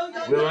tú.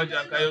 Olúwa má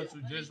jẹ́ káyé ó tú.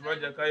 Jésù má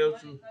jẹ́ káyé ó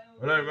tú.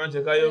 Ọlọ́run má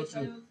jẹ́ káyé ó tú.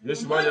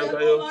 Jésù má jẹ́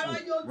káyé ó tú.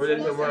 Má jẹ́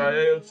kí ọmọ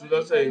ayé ó tú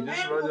lọ́sẹ̀ yìí.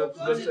 Jésù má jẹ́ ó tú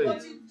lọ́sẹ̀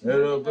yìí.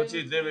 Ẹ̀rọ ògo tí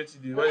ìdílé mi ti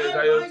dì, má jẹ́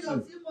káyé ó tú.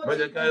 Má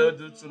jẹ́ kí ayé ó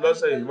tú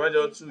lọ́sẹ̀ yìí. Má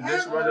jẹ́ ó tú.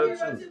 Jésù má jẹ́ ó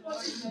tú.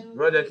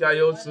 Má jẹ́ kí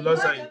ayé ó tú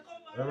lọ́sẹ̀ yìí.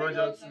 Ọlọ́run má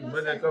jẹ́ tú. Má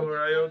jẹ́ kọ́mọ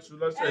aráyé ó tú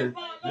lọ́sẹ̀ yìí.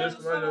 Jésù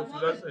má jẹ́ tú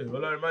lọ́sẹ̀ yìí.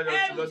 Ọlọ́run má jẹ́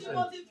tú lọ́sẹ̀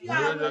yìí.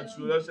 Ọlọ́run má jẹ́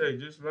tú lọ́sẹ̀ yìí.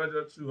 Jésù má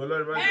jẹ́ tú.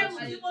 Ọlọ́run má jẹ́ tú.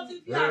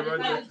 Ọlọ́run má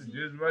jẹ́ tú.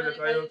 Jésù má jẹ́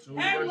káyọ̀ tú.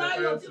 Má jẹ́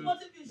káyọ̀ tú.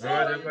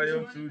 Ọlọ́run má jẹ́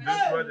káyọ̀ tú.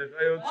 Jésù má jẹ́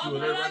káyọ̀ tú.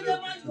 Ọlọ́run má jẹ́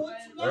tú.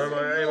 Ọlọ́run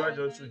má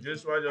jẹ́ tú.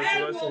 Jésù má jẹ́ tú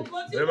lọ́sẹ̀ yìí.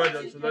 Ọlọ́run má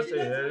jẹ́ tú lọ́sẹ̀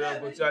yìí. Ẹ̀rí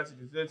ọkọ̀ tí a ti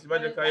dì sílẹ̀ tí má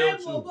jẹ́ káyọ̀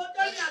tú.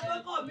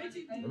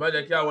 Má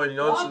jẹ́ kí àwọn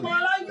ènìyàn tú.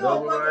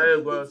 Ọmọ aráyé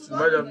gbọ́ tú.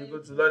 Má jẹ́ fi kó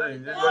tú lọ́sẹ̀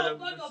yìí. Jésù má jẹ́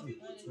fi kó tú.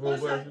 Mo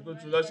gbọ́dọ̀ fi kó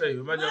tú lọ́sẹ̀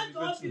yìí. Má jẹ́ fi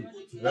kó tú.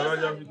 Ọlọ́run má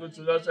jẹ́ fi kó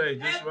tú lọ́sẹ̀ yìí.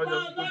 Jésù má jẹ́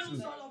fi kó tú.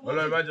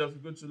 Ọlọ́run má jẹ́ fi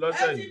kó tú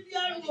lọ́sẹ̀ yìí.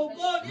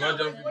 Má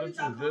jẹ́ fi kó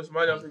tú. Jésù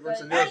má jẹ́ fi kó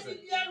tú ní ọ̀sẹ̀.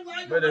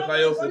 Má jẹ́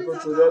káyọ̀ fi kó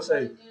tú lọ́sẹ̀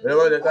yìí. Ọlọ́run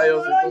má jẹ́ káyọ̀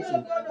fi kó tú.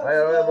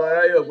 Ọmọ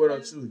aráyé gbọ́dọ̀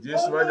tú.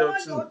 Jésù má jẹ́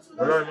tú.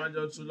 Ọlọ́run má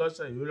jẹ́ tú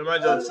lọ́sẹ̀ yìí. Ọlọ́run má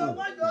jẹ́ tú.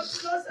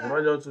 Ọlọ́run má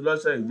jẹ́ tú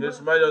lọ́sẹ̀ yìí.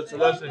 Jésù má jẹ́ tú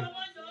lọ́sẹ̀ yìí.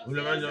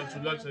 Ọlọ́run má jẹ́ tú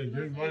lọ́sẹ̀ yìí.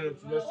 Jésù má jẹ́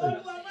tú lọ́sẹ̀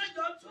yìí.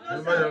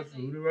 Ọlọ́run má jẹ́ tú.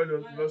 Ọlọ́run má jẹ́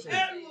tú lọ́sẹ̀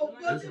yìí.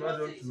 Jésù má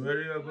jẹ́ tú.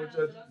 Ẹ̀rí ọkọ̀ tí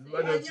a ti má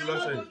jẹ́ tú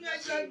lọ́sẹ̀ yìí.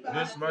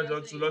 Jésù má jẹ́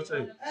tú lọ́sẹ̀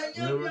yìí.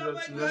 Ọlọ́run má jẹ́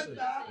tú lọ́sẹ̀ yìí.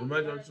 Ọlọ́run má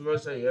jẹ́ tú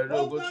lọ́sẹ̀ yìí. Ẹ̀rí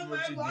ọkọ̀ tí mo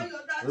ti dì.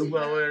 Gbogbo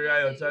àwọn ẹ̀rí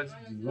ayọ̀ tí a ti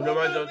dì. Ọlọ́run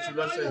má jẹ́ tú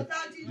lọ́sẹ̀ yìí.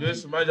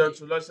 Jésù má jẹ́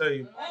tú lọ́sẹ̀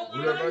yìí.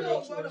 Ọlọ́run má jẹ́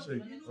tú lọ́sẹ̀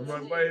yìí. Ọmọ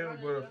àgbáyé ò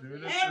gbọdọ̀ fi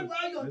bínú tú.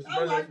 Jésù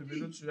má jẹ́ fi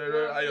bínú tú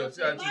ẹ̀rọ ayọ̀ tí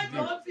a ti dì.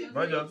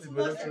 Má jẹ́ fi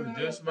bínú tú.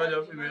 Jésù má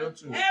jẹ́ fi bínú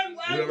tú.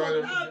 Ọlọ́run má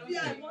jẹ́ fi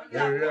bínú tú.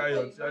 Ẹ̀rí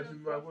ayọ̀ tí a ti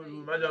mú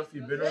agbóhùn má jẹ́ fi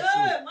bínú tú.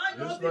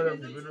 Jésù má jẹ́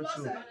fi bínú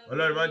tú.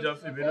 Ọlọ́run má jẹ́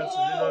fi bínú tú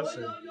nínú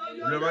ọ̀sẹ̀.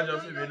 Ọlọ́run má jẹ́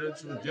fi bínú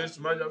tú. Jésù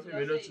má jẹ́ fi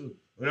bínú tú.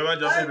 Ọlọ́run má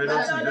jẹ́ fi bínú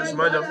tú. Jésù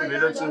má jẹ́ fi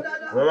bínú tú.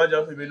 Ọlọ́run má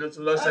jẹ́ fi bínú tú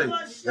lọ́sẹ̀ yìí.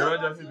 Ọlọ́run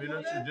má jẹ́ fi bínú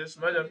tú. Jésù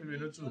má jẹ́ fi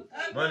bínú tú.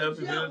 Má jẹ́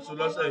fi bínú tú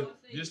lọ́sẹ̀ yìí.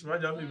 Jésù má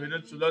jẹ́ fi bínú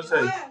tú lọ́sẹ̀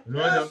yìí.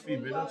 Ọlọ́run má jẹ́ fi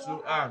bínú tú.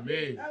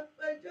 Àmín.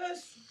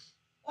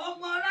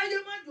 Ọmọ aráyé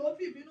má jẹ́ ó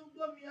fi ìbínú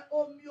gbómi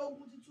omi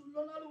ogun tuntun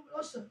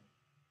lọ́sẹ̀.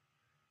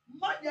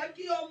 Má jẹ́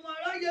kí ọmọ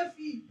aráyé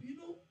fi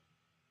ìbínú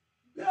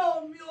gbé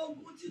omi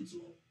ogun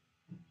tuntun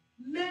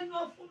lẹ́nu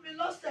fún mi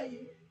lọ́sẹ̀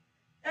yìí.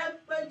 Ẹ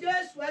pé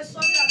Jésù ẹ sọ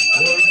ní àdúrà.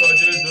 Orúkọ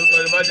Jésù orúkọ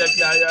ni má jẹ́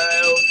kí aya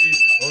ẹ ó fi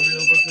omi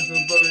ogun tuntun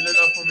gbómi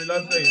lẹ́nu fún mi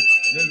lọ́sẹ̀ yìí.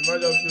 Jésù má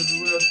jẹ́ fi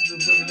omi ogun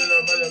tuntun gbómi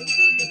lẹ́nu má jẹ́ fi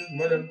omi tuntun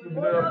má jẹ́ fi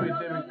omi lẹ́nu fún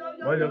ìdè mi.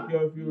 Má jẹ́ kí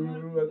ọ fi omi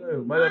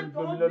ogun má jẹ́ fi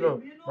gbómi lẹ́nu.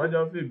 Má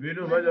jẹ́ fi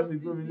ìbínú má jẹ́ fi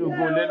gbómi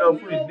ogun lẹ́nu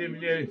fún ìdè mi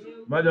lẹ́rìn.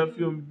 Má jẹ́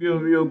fi gbé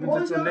omi ogun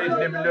tuntun lé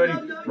ìdè mi lórí.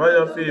 Má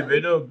jẹ́ fi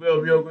ìbínú gbé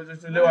omi ogun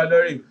tuntun lé wa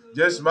lórí.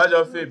 Jésù má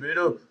jẹ́ fi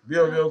ìbínú gbé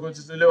omi ogun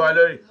tuntun lé wa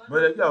lórí. Má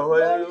jẹ́ kí àwọn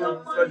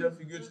ọjọ́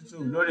fi gbé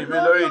tuntun lórí mi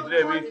lórí ìdílé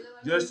mi.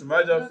 Jésù má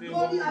jẹ́ fi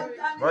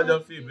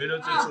ìbínú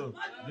tuntun.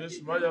 Jésù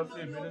má jẹ́ fi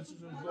ìbínú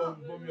tuntun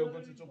gbómi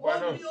ogun tuntun pa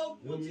náà.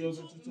 Omi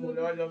ogun tuntun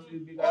má jẹ́ fi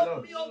gbé kaná.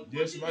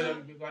 Jésù má jẹ́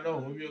fi gbé kaná.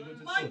 Omi ogun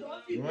tuntun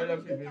má jẹ́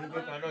fi ìbínú gbé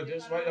kaná.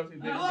 Jésù má jẹ́ fi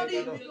ìbínú gbé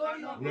kaná.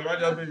 Olúwa má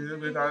jẹ́ fi ìbínú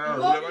gbé kaná.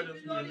 Olúwa má jẹ́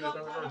fi ìbínú gbé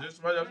kaná. Jésù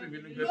má jẹ́ fi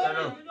ìbínú gbé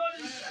kaná.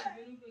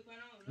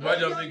 Má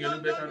jẹ́ fi ìbínú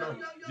gbé kaná.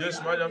 Jésù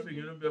má jẹ́ fi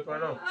ìbínú gbé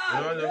kaná.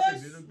 Olúwa má jẹ́ fi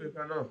ìbínú gbé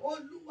kaná.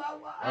 Olúwa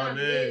wa.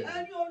 Àmín.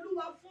 Ẹni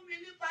Olúwa fún mi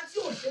nípa tí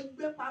ò ṣe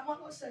gbé pamọ́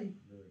lọ́sẹ̀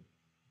yìí.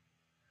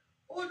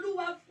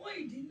 Olúwa fún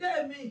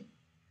ìdílé mi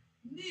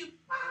ní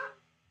ipá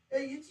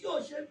èyí tí ò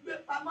ṣe gbé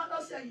pamọ́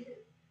lọ́sẹ̀ yìí.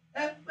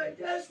 Ẹ pé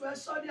Jésù ẹ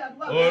sọ ní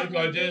àdúrà.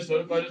 Orúkọ Jésù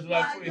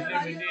wá fún ìdílé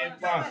mi ní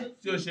ipá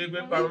tí ò ṣe gbé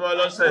pamọ́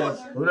lọ́sẹ̀ yìí.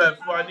 Olúwa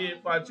fún wa ní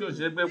ipá tí ò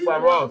ṣe gbé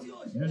pamọ́.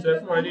 Jésù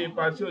fún wa ní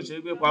ipá tí ò ṣe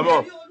gbé pamọ́.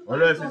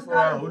 Olúwa fi fún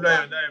wa. Olúwa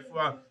yọ̀ǹda ẹ̀ fún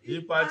wa.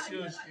 Ipá tí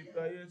ò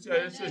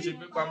ṣe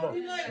gbé pamọ́.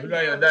 Olúwa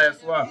yọ̀ǹda ẹ̀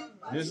fún wa.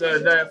 Jésù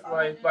yọ̀ǹda ẹ̀ fún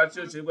wa. Ipá tí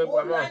ò ṣe gbé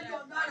pamọ́.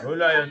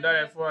 Olúwa yọ̀ǹda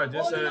ẹ̀ fún wa.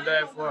 Jésù yọ̀ǹda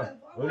ẹ̀ fún wa.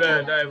 Olúwa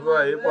yọ̀ǹda ẹ̀ fún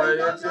wa. Ipá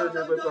tí ò ṣe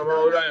gbé pamọ́.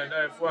 Olúwa yọ̀ǹda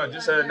ẹ̀ fún wa.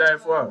 Jésù yọ̀ǹda ẹ̀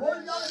fún wa.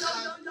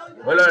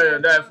 Olúwa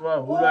yọ̀ǹda ẹ̀ fún wa.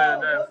 Olúwa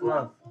yọ̀ǹda ẹ̀ fún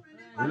wa.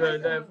 Olúwa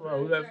yọ̀ǹda ẹ̀ fún wa.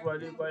 Olúwa fún wa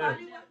ní ipá yẹn.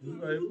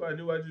 Ipá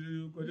níwájú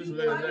orúkọ Jésù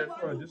yọ̀ǹda ẹ̀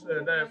fún wa. Jésù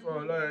yọ̀ǹda ẹ̀ fún wa.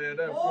 Olúwa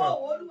yọ̀ǹda ẹ̀ fún wa.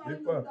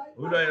 Ipá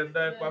Olúwa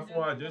yọ̀ǹda ipá fún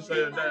wa. Jésù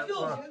yọ̀ǹda ẹ̀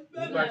fún wa.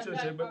 Ipá tí ò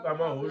ṣe gbé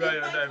pamọ́. Olúwa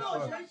yọ̀ǹda ẹ̀ fún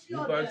wa.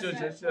 Ipá tí ò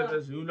ṣe sí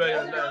ẹ̀tẹ̀ sí. Olúwa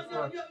yọ̀ǹda ẹ̀ fún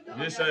wa.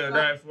 Jésù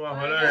yọ̀ǹda ẹ̀ fún wa.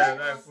 Olúwa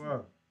yọ̀ǹda ẹ̀ fún wa.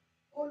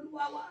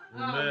 Olúwa wa.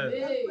 Amen.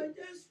 Ẹ pé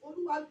Jésù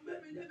Olúwa gbé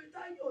mi débi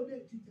táyé ò lè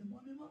dìtẹ̀ mọ́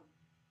mi mọ́.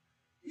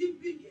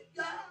 Ibi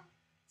gíga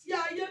tí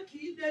ayé kì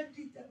í lè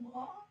dìtẹ̀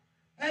mọ́.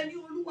 Ẹni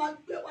Olúwa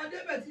gbé wa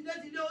débẹ̀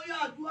tílé ó yá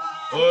àdúrà.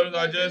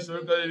 Orúkọ Jésù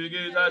orúkọ ibi kí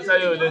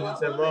táyé ò lè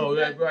dìtẹ̀ mọ́.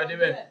 Olúwa gbé wa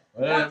débẹ̀.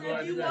 Olúwa gbé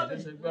wa débẹ̀.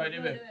 Jésù gbé wa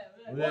débẹ̀.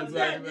 Olúwa gbé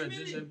wa débẹ̀.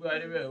 Jésù gbé wa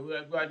débẹ̀. Olúwa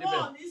gbé wa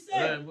débẹ̀.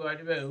 Olúwa gbé wa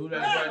débẹ̀. Olúwa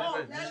gbé wa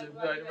débẹ̀. Jésù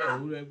gbé wa débẹ̀.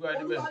 Olúwa gbé wa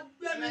débẹ̀.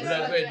 Olúwa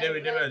gbé ìdẹ́mi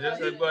débẹ̀.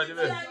 Jésù gbé wa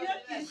débẹ̀.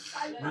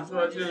 Bí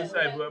wọ́n ti ń sa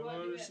ìbúra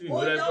burú sí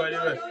Olúwa gbé wa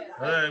débẹ̀.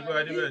 Olúwa gbé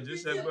wa débẹ̀.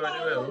 Jésù gbé wa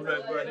débẹ̀. Olúwa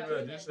gbé wa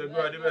débẹ̀. Jésù gbé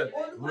wa débẹ̀.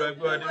 Olúwa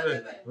gbé wa débẹ̀.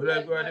 Olúwa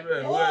gbé wa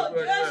débẹ̀. Olúwa gbé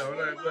wa débẹ̀.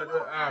 Olúwa gbé wa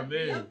débẹ̀.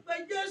 Àmín. Ẹ pé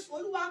Jésù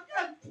Olúwa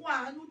kẹ́kọ̀ọ́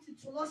àánú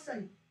titun lọ́sẹ̀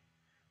yìí.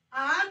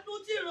 Àánú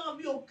tí ìran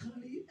mi ò kàn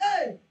rí.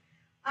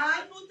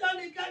 Àánú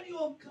tẹ́nikẹ́ni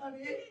ò kàn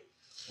rí.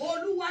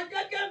 Olúwa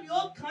jẹ́kẹ́ mi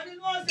ó kàn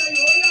nínú ọ̀sẹ̀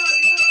yìí ó yá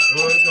àdúrà.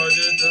 Orúkọ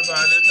Jésù bá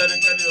a ní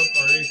tẹ́nikẹ́ni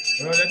ọkàn rí.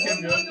 Olúwa jẹ́ kí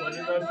mi ó kàn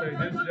nínú ọ̀sẹ̀ yìí.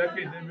 Jésù jẹ́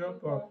kí ìdí mi ó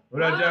kàn.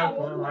 Olúwa jẹ́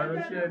akàn àánú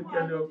sí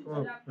ẹnikẹ́ni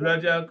ọkàn. Olúwa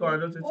jẹ́ akàn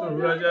àánú titun.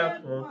 Olúwa jẹ́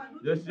akàn.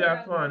 Jésù jẹ́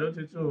akàn àánú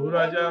titun.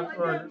 Olúwa jẹ́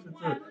akàn àánú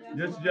titun.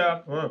 Jésù jẹ́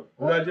akàn.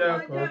 Olúwa jẹ́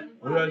akàn.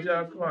 Olúwa jẹ́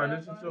akàn àánú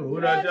titun.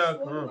 Olúwa jẹ́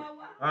akàn.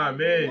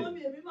 Àmín.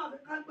 Mọ́mí èmi máa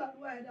fẹ́ ká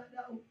gbàdúrà ẹ̀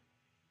dáadáa o.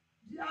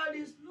 There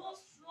is no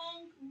strong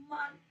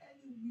superman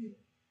anywhere.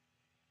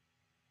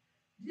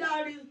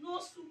 There is no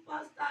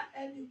superstar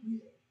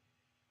anywhere.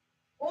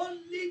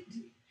 Only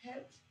the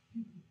helped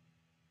people.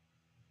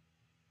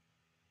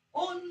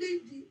 Only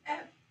the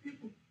helped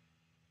people.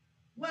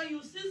 When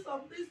you see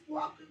some things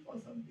working for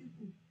some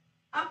people,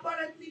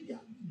 apparently they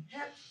have been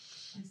helped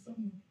by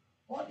someone,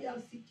 or they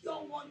have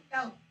secured one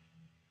help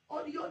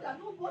or the other.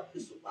 Nobody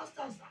is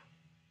superstar, sir.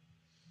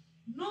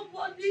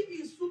 Nobody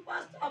is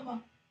superstar,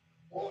 man.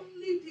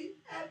 Only the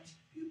helped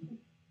people.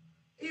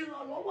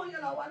 Ìrànlọ́wọ́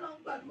yẹn làwa náà ń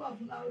gbàdúrà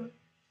fún láàárọ̀.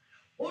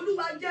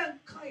 Olúwa jẹ́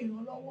nǹkan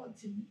ìrànlọ́wọ́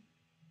tèmi.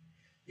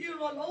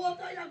 Ìrànlọ́wọ́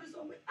táyà mi sọ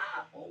pé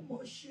ó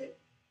mọ̀ ṣe.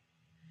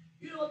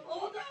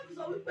 Ìrànlọ́wọ́ táyà mi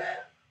sọ wípé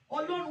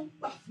Ọlọ́run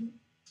gbà fún.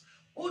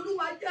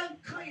 Olúwa jẹ́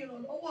nǹkan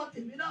ìrànlọ́wọ́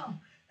tèmi náà.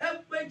 Ẹ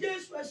pé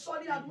Jésù ẹ sọ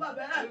ní àdúrà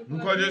bẹ́ẹ̀.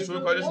 Orúkọ Jésù.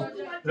 Olúwa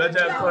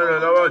jẹ́ nǹkan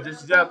ìrànlọ́wọ́.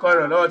 Jésù jẹ́ nǹkan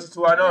ìrànlọ́wọ́ títí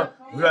wa náà.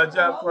 Olúwa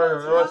jẹ́ nǹkan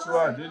ìrànlọ́wọ́ títí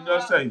wa nínú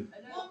ọ̀sẹ̀ yìí.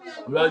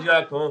 Olúwa jẹ́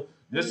nǹkan.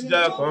 Jésù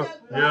jẹ́ nǹkan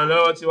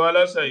ìrànlọ́wọ́ tiwa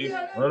lọ́sẹ̀ yìí.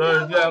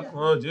 Ọlọ́run jẹ́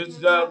nǹkan. Jésù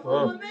jẹ́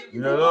nǹkan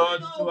ìrànlọ́wọ́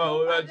títí wa.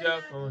 Olúwa jẹ́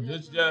nǹkan.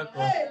 Jésù jẹ́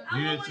nǹkan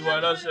ire tiwa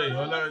lọ́sẹ̀ yìí.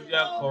 Ọlọ́run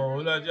jẹ́ nǹkan.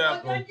 Olúwa jẹ́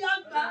nǹkan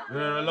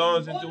ìrànlọ́wọ́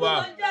títí wa.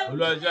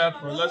 Olúwa jẹ́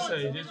nǹkan lọ́sẹ̀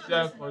yìí. Jésù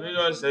jẹ́ nǹkan nínú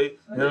ọ̀sẹ̀ yìí.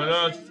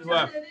 Ìrànlọ́wọ́ títí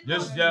wa.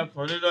 Jésù jẹ́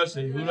nǹkan nínú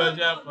ọ̀sẹ̀ yìí. Olúwa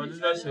jẹ́ nǹkan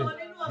nínú ọ̀sẹ̀ yìí.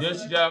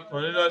 Jésù jẹ́ nǹkan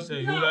nínú ọ̀sẹ̀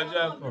yìí. Olúwa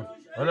jẹ́ nǹkan.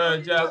 Ọlọ́run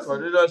jẹ́ nǹkan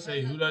nínú ọ̀sẹ̀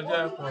yìí. Olúwa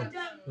jẹ́ nǹkan.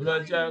 Olúwa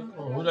jẹ́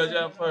nǹkan. Olúwa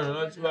jẹ́ nǹkan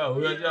ìrànlọ́wọ́ tiwa.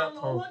 Olúwa jẹ́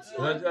nǹkan.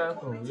 Olúwa jẹ́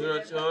nǹkan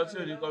ìrántí ọwọ́ tí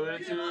ò ní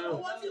community nínú.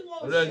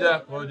 Olúwa jẹ́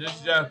nǹkan. Jésù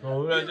jẹ́ nǹkan.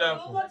 Olúwa jẹ́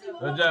nǹkan.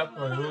 Olúwa jẹ́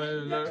nǹkan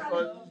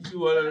ìrànlọ́wọ́ tí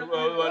wọ́n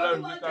Ọlọ́run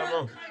gbé ká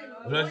mọ́.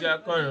 Olúwa jẹ́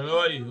nǹkan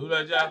ìrànlọ́wọ́ yìí. Olúwa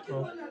jẹ́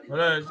nǹkan.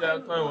 Ọlọ́run jẹ́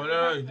nǹkan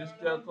ìrànlọ́wọ́ yìí. Jésù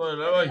jẹ́ nǹkan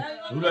ìrànlọ́wọ́ yìí.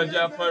 Olúwa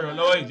jẹ́ nǹkan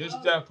ìrànlọ́wọ́ yìí. Jésù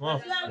jẹ́ nǹkan.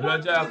 Olúwa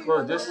jẹ́ nǹkan.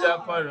 Jésù jẹ́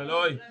nǹkan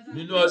ìrànlọ́wọ́ yìí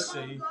nínú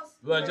ọ̀sẹ̀ yìí.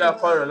 Olúwa jẹ́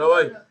nǹkan ìrànlọ́wọ́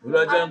yìí.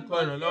 Olúwa jẹ́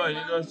nǹkan ìrànlọ́wọ́ yìí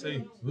nínú ọ̀sẹ̀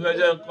yìí. Olúwa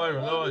jẹ́ nǹkan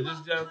ìrànlọ́wọ́.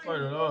 Jésù jẹ́ nǹkan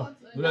ìrànlọ́wọ́.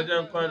 Olúwa jẹ́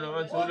nǹkan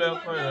ìrànlọ́wọ́ tí Olúwa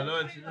nǹkan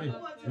ìrànlọ́wọ́ ti mí.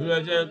 Olúwa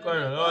jẹ́ nǹkan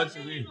ìrànlọ́wọ́ ti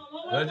mí.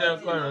 Olúwa jẹ́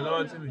nǹkan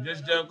ìrànlọ́wọ́ ti mí.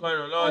 Jésù jẹ́ nǹkan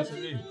ìrànlọ́wọ́ ti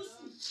mí.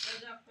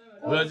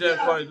 Olúwa jẹ́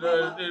nǹkan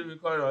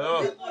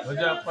ìrànlọ́wọ́. Olúwa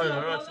jẹ́ nǹkan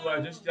ìrànlọ́wọ́ tiwa.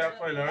 Jésù jẹ́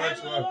nǹkan ìrànlọ́wọ́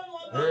tiwa.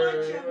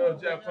 Olúwa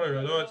jẹ́ nǹkan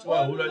ìrànlọ́wọ́ tiwa.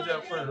 Olúwa jẹ́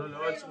nǹkan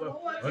ìrànlọ́wọ́ tiwa.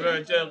 Ọlọ́run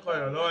jẹ́ nǹkan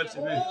ìrànlọ́wọ́ ti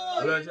mí.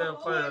 Olúwa jẹ́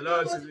nǹkan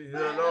ìrànlọ́wọ́ ti mí.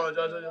 Ìrànlọ́wọ́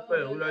ọjọ́ tó ti pẹ́.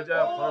 Olúwa jẹ́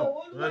nǹkan.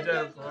 Olúwa jẹ́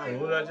nǹkan.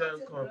 Olúwa jẹ́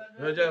nǹkan.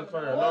 Olúwa jẹ́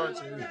nǹkan ìrànlọ́wọ́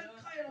ti mí.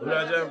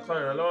 Olúwa jẹ́ nǹkan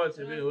ìrànlọ́wọ́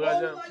ti mí. Olúwa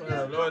jẹ́ nǹkan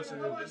ìrànlọ́wọ́ ti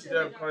mí. Jésù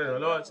jẹ́ nǹkan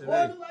ìrànlọ́wọ́ ti mí.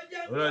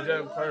 Olúwa jẹ́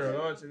nǹkan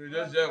ìrànlọ́wọ́ ti mí.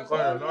 Jésù jẹ́ nǹkan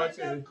ìrànlọ́wọ́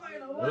ti mí.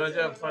 Olúwa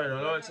jẹ́ nǹkan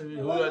ìrànlọ́wọ́ ti mí.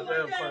 Olúwa jẹ́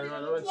nǹkan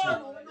ìrànlọ́wọ́ ti mí.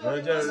 Olúwa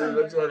jẹ́ ìrìn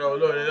lójú ọ̀nà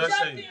olóore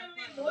lọ́sẹ̀ yìí.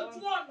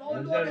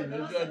 Olúwa jẹ́ ìrìn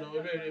lójú ọ̀nà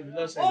olóore mi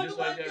lọ́sẹ̀ yìí. Jésù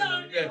jẹ́ ìrìn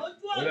níbẹ̀.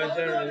 Olúwa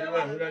jẹ́ ìrìn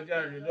níbẹ̀. Olúwa jẹ́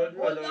ìrìn lójú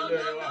ọ̀nà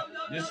olóore wa.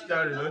 Jésù jẹ́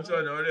ìrìn lójú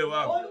ọ̀nà olóore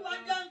wa. Olúwa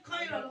jẹ́ nǹkan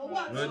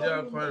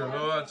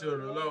ìrànlọ́wọ́ àti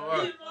olùrànlọ́wọ́ wa.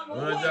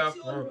 Olúwa jẹ́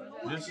nǹkan.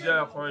 Jésù jẹ́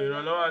nǹkan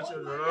ìrànlọ́wọ́ àti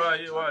olùrànlọ́wọ́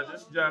ayé wa.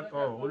 Jésù jẹ́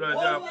nǹkan. Olúwa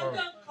jẹ́ nǹkan.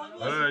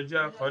 Ọlọ́run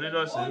jẹ́ nǹkan nínú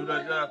ọ̀sẹ̀. Olúwa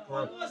jẹ́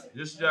nǹkan.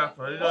 Jésù jẹ́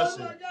nǹkan nínú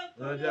ọ̀sẹ̀.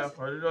 Olúwa jẹ́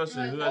nǹkan nínú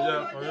ọ̀sẹ̀. Olúwa jẹ́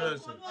nǹkan nínú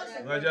ọ̀sẹ̀.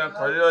 Olúwa jẹ́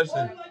nǹkan nínú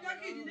ọ̀sẹ̀.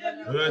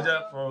 Olúwa jẹ́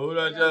nǹkan.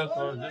 Olúwa jẹ́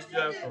nǹkan. Jésù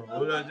jẹ́ nǹkan.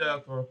 Olúwa jẹ́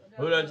nǹkan.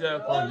 Olúwa jẹ́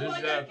nǹkan. Jésù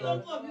jẹ́ nǹkan.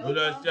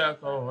 Olúwa jẹ́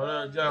nǹkan.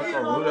 Ọlọ́run jẹ́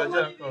nǹkan. Olúwa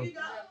jẹ́ nǹkan.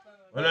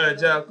 Ọlọ́run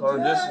jẹ́ nǹkan.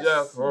 Jésù jẹ́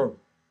nǹkan.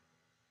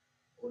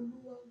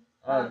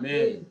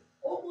 Àmín.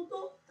 Ohun tó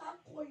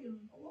tako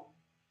ìrànlọ́wọ́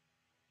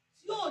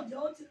tí yóò jẹ́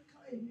ó ti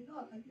kan èmi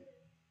náà láyé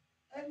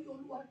ẹni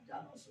Olúwa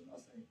dáná sun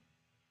lọ́sẹ̀ yìí.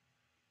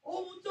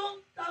 Ohun tó ń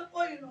tako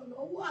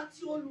ìrànlọ́wọ́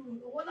àti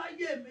olùrànlọ́wọ́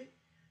láyé mi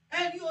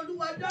ẹni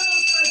Olúwa dáná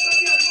sun ẹ̀sọ́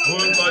bí ẹ̀rọ.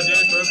 Orúkọ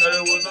Jésù kẹrẹ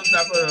owó tó ń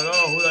tako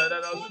ìrànlọ́wọ́. Olúwa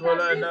dáná sun.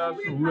 Ọlọ́run dáná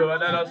sun. Olúwa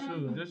dáná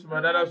sun. Jésù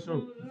máa dáná sun.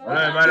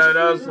 Ọlọ́run máa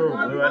dáná sun.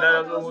 Olúwa dáná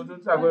sun. Owó tó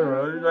ń tako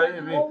ìrànlọ́wọ́ nínú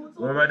ayé mi.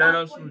 Olúwa máa dáná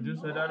sun.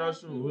 Jésù dáná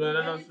sun. Olúwa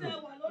dáná sun.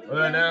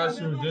 Olúwa dáná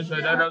sun. Jésù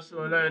dáná sun.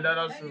 Ọlọ́run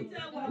dáná sun.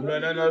 Olúwa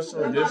dáná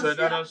sun. Jésù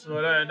dáná sun.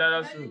 Ọlọ́run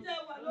dáná sun.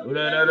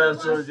 Olúwa dáná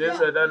sun.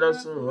 Jésù dáná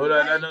sun.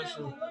 Olúwa dáná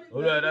sun.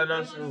 Olúwa dáná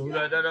sun.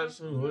 Olúwa dáná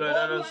sun. Olúwa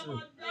dáná sun.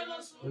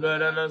 Olúwa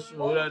dáná sun.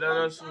 Olúwa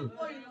dáná sun.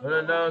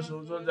 Olúwa dáná sun.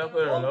 Tó ń tako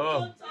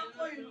ìrànlọ́wọ́.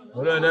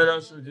 Olúwa dáná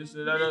sun. Jésù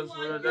dáná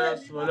sun. Olúwa dáná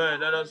sun. Ọlọ́run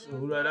dáná sun.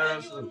 Olúwa dáná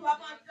sun.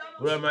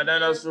 Olúwa máa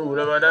dáná sun.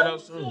 Olúwa máa dáná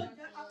sun.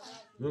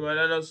 Olúwa máa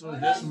dáná sun.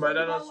 Jésù máa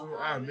dáná sun.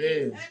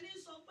 Àmín. Ẹni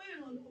sọ pé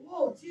ìrànlọ́wọ́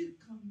ò tí ì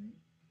kàn mí.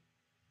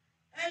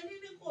 Ẹni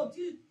ní kò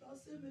tí ì tọ́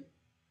sí mi.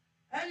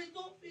 Ẹni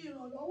tó fi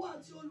ìrànlọ́wọ́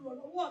àti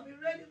olùrànlọ́wọ́ mi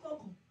rẹ́ ní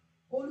kọ̀ọ̀kan.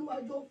 Olúwa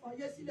jọ̀ọ́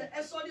fàyè sílẹ̀.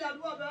 Ẹ sọ ní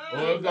àdúrà bẹ́ẹ̀.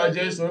 Orúkọ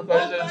Jésù. Orúkọ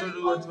Jésù tó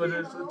lówó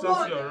tó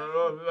fi ọ̀rọ̀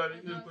lọ́wọ́ mi wá ní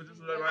kí orúkọ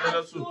Jésù máa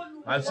dáná sùn.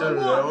 Àti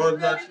olùrànlọ́wọ́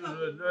tó àti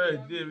olùrànlọ́wọ́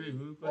èdè mi.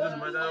 Orúkọ Jésù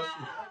máa dáná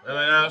sùn. Ẹ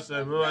máa dáná sùn.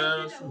 Ẹ̀mí máa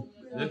dáná sùn.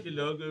 Jẹ́ kí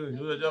ilẹ̀ ó gbèrè.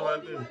 Ní ọjọ́ máa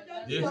gbèrè.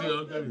 Jẹ́ kí ilẹ̀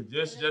ó gbèrè.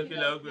 Jésù jẹ́ kí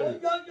ilẹ̀ ó gbèrè.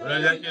 Olúwa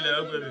jẹ́ kí ilẹ̀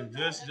ó gbèrè.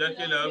 Jésù jẹ́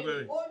kí ilẹ̀ ó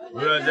gbèrè.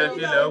 Olúwa jẹ́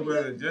kí ilẹ̀ ó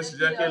gbèrè. Jésù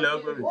jẹ́ kí ilẹ̀ ó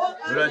gbèrè.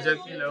 Olúwa jẹ́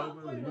kí ilẹ̀ ó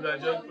gbèrè. Olúwa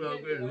jẹ́ kí ilẹ̀ ó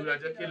gbèrè. Olúwa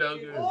jẹ́ kí ilẹ̀ ó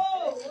gbèrè.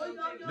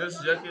 Jésù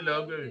jẹ́ kí ilẹ̀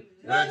ó gbèrè.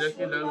 Olúwa jẹ́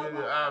kí ilẹ̀ ó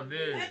gbèrè.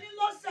 Àmín. Ẹni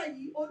lọ́sẹ̀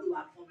yìí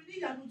Olúwa fún mi ní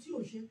ìyanu tí ò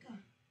ṣe é kà.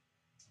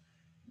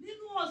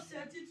 Nínú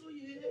ọ̀sẹ̀ títún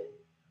yìí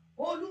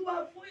Olúwa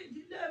fún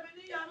ìdílé mi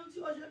ní ìyanu tí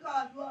ó ṣe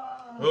kàdúrà.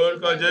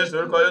 Orúkọ Jésù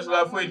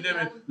la fún ìdílé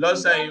mi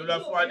lọ́sẹ̀ yìí Olúwa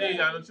fún wa ní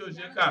ìyanu tí ó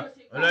ṣe kà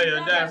Olúwa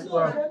yọ̀ǹda ẹ̀ fún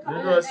wa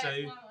nínú ọ̀sẹ̀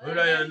yìí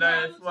Olúwa yọ̀ǹda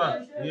ẹ̀ fún wa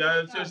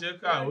ìyanu tí ó ṣe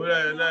kà Olúwa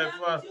yọ̀ǹda ẹ̀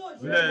fún wa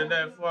Olúwa yọ̀ǹda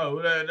ẹ̀ fún wa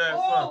Olúwa yọ̀ǹda ẹ̀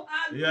fún wa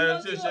ìyanu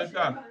tí ó ṣe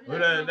kà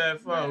Olúwa yọ̀ǹda ẹ̀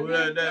fún wa Olúwa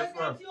yọ̀ǹda ẹ̀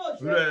fún wa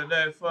Olúwa yọ̀ǹda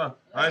ẹ̀ fún wa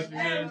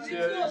àṣìṣe tí ó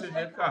ṣe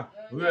kà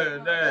Olúwa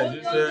yọ̀ǹda ẹ̀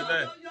Jésù yọ̀ǹda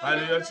ẹ̀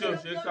àlùyọ tí ó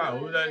ṣe kà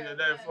Olúwa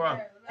yọ̀ǹda ẹ̀ fún wa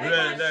Olúwa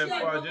yọ̀ǹda ẹ̀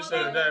fún wa Jésù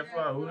yọ̀ǹda ẹ̀ fún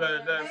wa Olúwa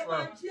yọ̀ǹda ẹ̀ fún wa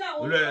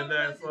Olúwa yọ̀ǹda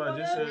ẹ̀ fún wa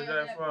Jésù yọ̀ǹda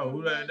ẹ̀ fún wa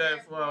Olúwa yọ̀ǹda ẹ̀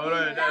fún wa Olúwa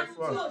yọ̀ǹda ẹ̀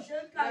fún wa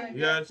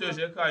ìyanu tí ó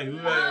ṣe kà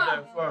Olúwa yọ̀ǹda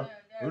ẹ̀ fún wa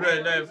Olúwa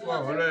yọ̀ǹda ẹ̀ fún wa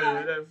Olúwa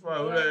yọ̀ǹda ẹ̀ fún wa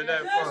Olúwa yọ̀ǹda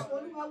ẹ̀ fún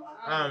wa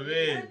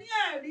àmín. Ẹni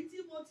ẹ̀rí tí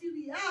mo ti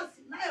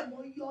rìhásì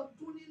láìmọye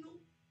ọdún nínú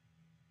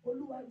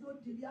Olúwa yóò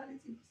di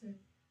reality lọ́sẹ̀.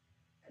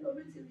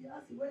 Ẹlòmí ti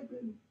rìhásì wẹ́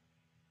ìgbélu.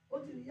 Ó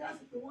ti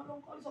rìhásì pé wọ́n ló ń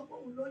kọ́ sọ pé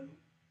òun lóyún.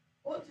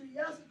 Ó ti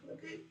rìhásì pé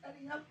kí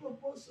ẹnìyàn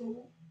propose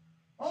òun.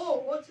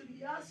 Ó ti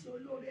rìhásì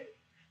olóore.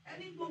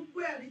 Ẹni gbogbo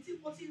ẹ̀rí tí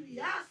mo ti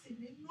rìhásì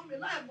nínú mi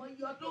láìmọye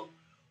ọdún.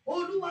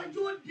 Olúwa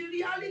yóò di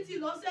reality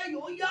lọ́sẹ̀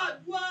yóò yá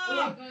àdúrà.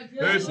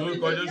 Jésù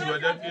orúkọ Jésù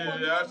ọjọ́ kí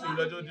rìhásì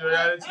lọ́jọ́ di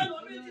reality.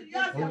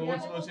 Ohun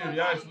tí mo ti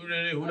rìhásì fún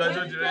rere Olúwa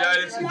di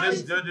reality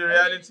Jésù tó di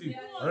reality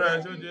Ọlọ́run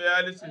tó di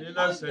reality nínú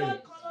ọ̀sẹ̀ yìí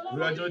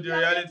Olúwa tó di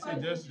reality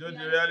Jésù tó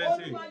di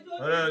reality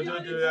Ọlọ́run tó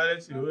di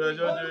reality Olúwa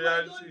tó di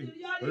reality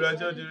Olúwa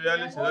tó di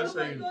reality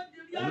lọ́sẹ̀ yìí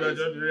Olúwa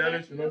tó di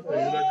reality lọ́sẹ̀ yìí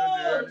Olúwa tó di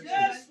reality.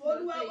 Jésù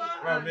Olúwa wa.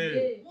 Àmín.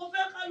 Mo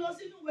fẹ́ ká lọ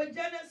sínú ìwé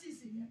Genesis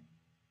yẹn.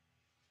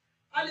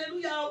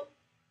 Hallelujah.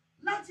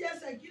 Láti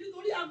ẹsẹ̀ kìíní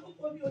torí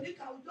àkókò mi ò ní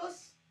kà, I will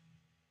just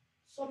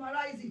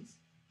summarize it.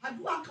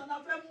 Àdúrà kan la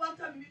fẹ́ mú wá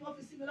tẹ̀mí mímọ́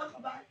fi sí mi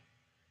lọ́kàn báyìí.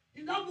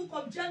 In that book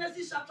of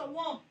Genesis chapter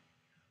 1,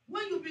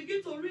 when you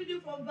begin to read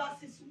it from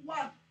verses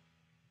 1,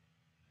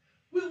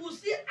 we will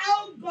see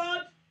how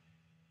God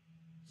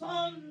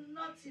turned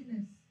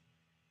nothingness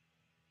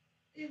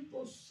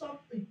into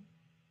something.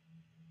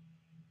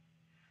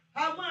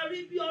 A máa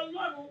rí bí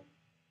Ọlọ́run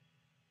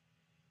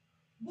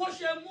bó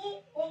ṣe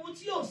mú ohun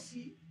tí ò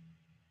sí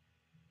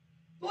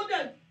tó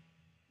dẹ̀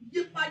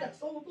yí padà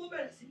sóhun tó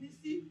bẹ̀rẹ̀ sí ní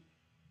sí.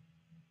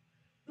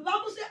 The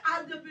Bible says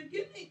at the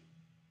beginning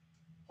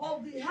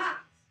of the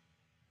earth,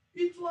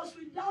 it was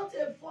without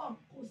a form,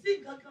 kò sí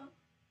nǹkan kan.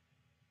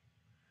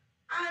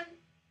 And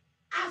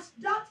at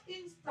that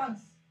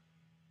instance,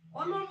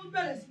 Ọlọ́run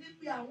bẹ̀rẹ̀ sí ní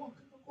pè àwọn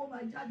kankan kó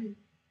máa jáde.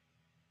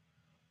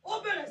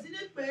 Ó bẹ̀rẹ̀ sí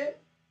ní pè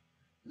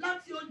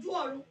láti ojú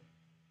ọ̀run,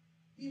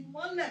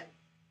 ìmọ́lẹ̀,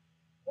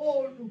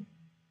 oòrùn,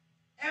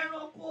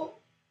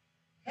 ẹranko,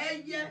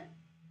 ẹyẹ,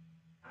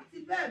 àti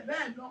bẹ́ẹ̀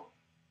bẹ́ẹ̀ lọ.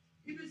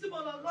 Ibi tí mo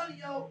lọ lọ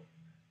nìyẹn o.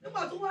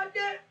 Nígbà tó wá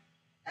dé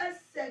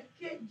ẹsẹ̀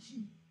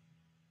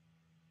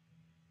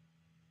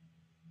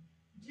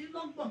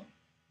kejìdínlọ́gbọ̀n,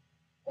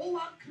 ó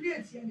wá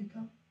create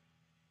ẹnìkan.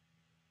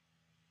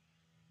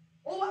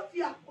 Ó wá fi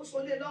àkóso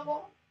lé lọ́wọ́.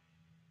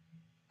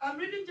 I'm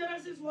reading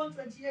Genesis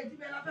 1:28.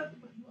 Ibẹ̀ la fẹ́ fi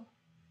gbàdúrà.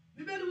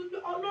 Bíbélì wípé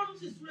Ọlọ́run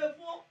sì súre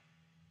fún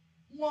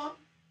wọn.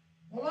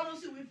 Ọlọ́run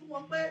sì wí fún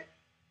wọn pé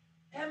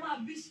ẹ máa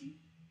bí sí,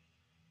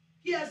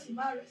 kí ẹ sì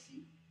máa rẹ̀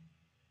sí,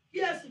 kí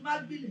ẹ sì máa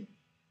gbilẹ̀,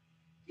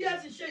 kí ẹ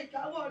sì ṣe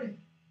ìkáwọ́ rẹ̀,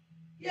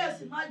 kí ẹ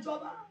sì máa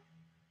jọba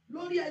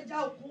lórí ẹja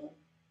òkun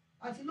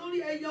àti lórí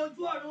ẹyẹ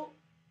ojú ọ̀run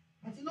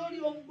àti lórí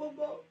ohun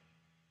gbogbo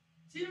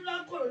tí ń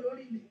rákòrò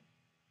lórí ilẹ̀.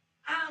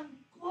 And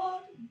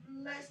God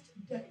blessed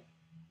them,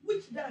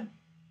 which them,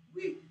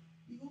 we,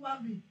 the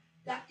human being,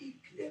 that he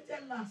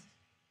created last.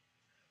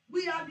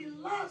 We are the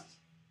last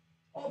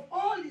of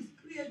all his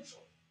creatures,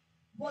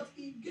 but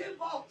he gave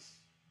us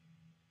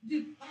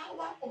the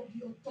power of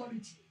the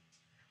authority.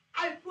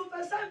 I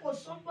prophesy for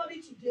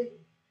somebody today.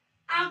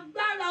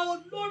 Agbára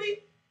olórí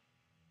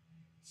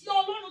tí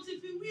Ọlọ́run ti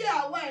fi wí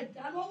àwa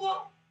ẹ̀dá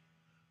lọ́wọ́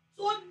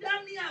tó dá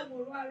ní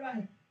àwòrán ara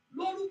ẹ̀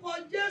lórúkọ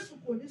Jésù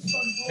kò ní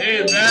sọnù.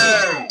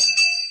 Amen.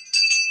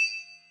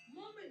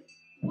 Mommy,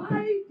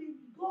 why did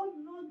God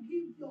not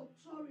give the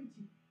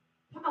authority,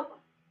 power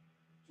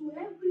to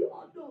every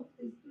other of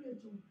his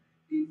creatures?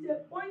 It's a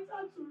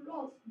pointer to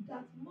us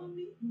that,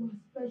 mommy, you are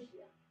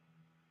special.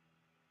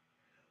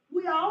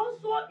 We are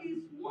also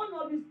one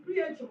of his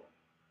creatures.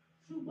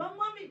 Ṣùgbọ́n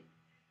mommy,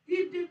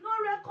 he did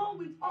not reckon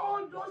with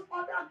all those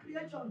other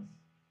creatures,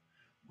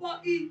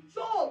 but he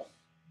chose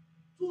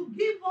to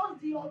give us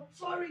the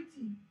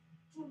authority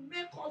to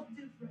make us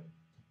different.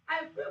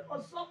 I pray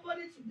for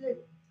somebody today.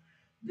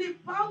 The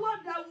power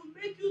that will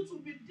make you to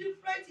be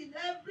different in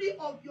every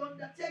of your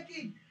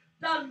undertaking,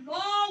 the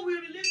Lord will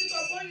release it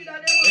upon you in the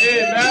name of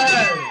Jesus.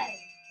 Amen.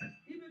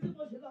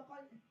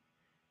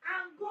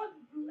 And God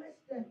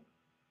blessed them.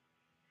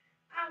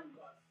 And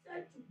God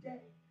said to them,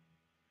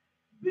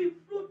 be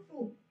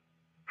fruitful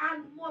and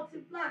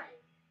multiply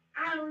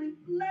and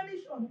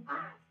replenish on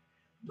earth.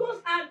 Those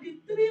are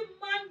the three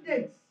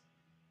mandates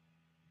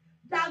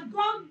that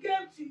God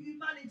gave to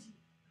humanity.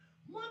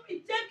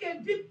 Mommy, take a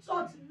deep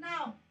thought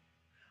now.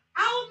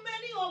 How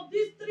many of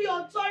these three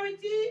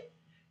authorities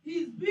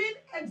is being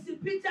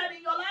exhibited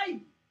in your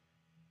life?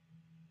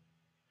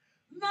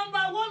 Number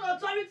one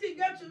authority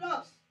gave to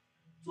us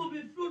to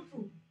be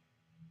fruitful.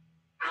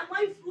 Am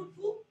I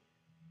fruitful?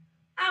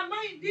 Am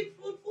I indeed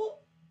fruitful?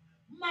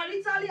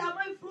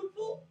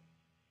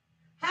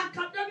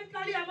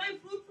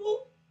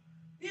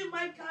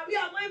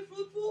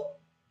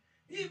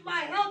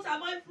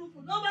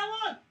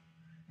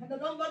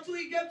 number 2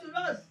 he gave to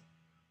us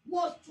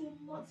was to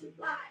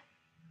multiply.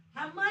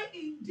 Am I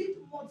indeed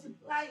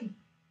multiplying?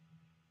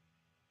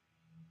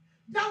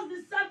 That's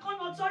the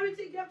second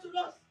authority he gave to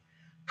us.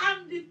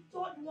 And the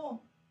third one,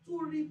 to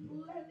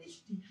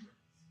replenish the heart.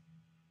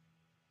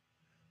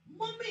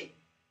 Mommy,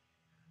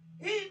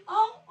 in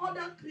all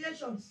other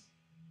creations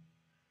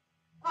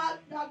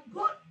that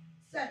God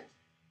said,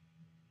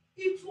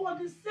 it was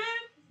the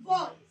same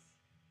voice,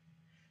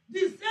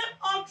 the same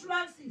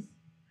utterances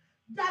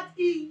that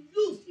he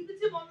used.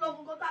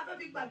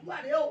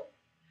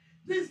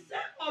 The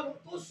same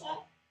ọ̀rọ̀ tó sọ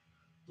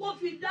tó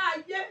fi dá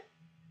ayé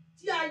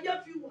tí ayé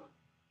fi wà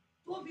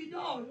tó fi dá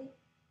ọ̀run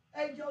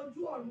ẹ̀jẹ̀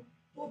ojú ọ̀run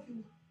tó fi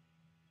wà.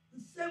 The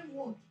same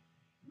word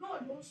náà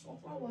ló ń sọ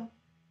fún wa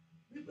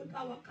wípé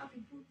káwa ká fi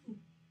fruitful,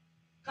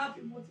 ká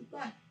fi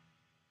multiply,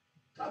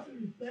 ká fi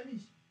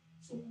replenish.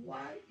 So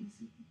why is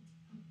it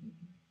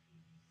happening?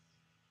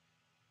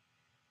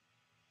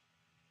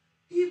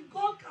 If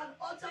God can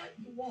utter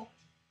the word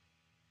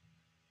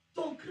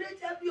to create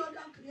every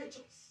other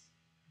creatures,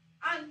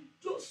 and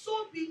to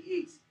so be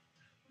it,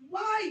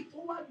 why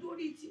tó wá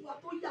dórí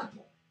tiwa tó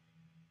yàtọ̀?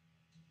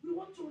 We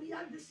want to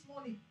react this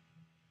morning.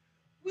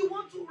 We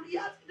want to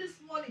react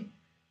this morning.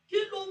 Kí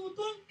lohun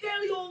tó ń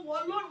kẹ́rí ohun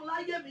Ọlọ́run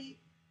láyé mi?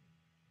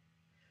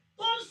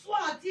 Tó ń sọ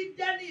àti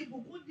dẹ́ni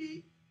ìbùkún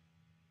di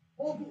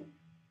ogun.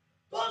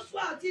 Tó ń sọ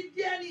àti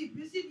dẹ́ni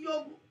ìbísí di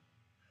ogun.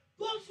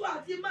 Tó ń sọ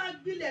àti máa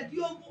gbilẹ̀ di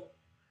ogun.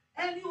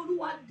 Ẹni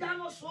Olúwa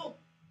dáná sọ.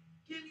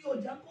 Kí ni ó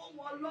jẹ́ kó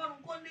ohun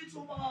Ọlọ́run kó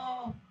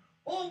nítumọ̀?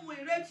 Ohun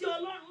ìrètí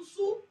Ọlọ́run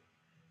sú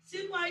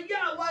sínú ayé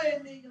àwa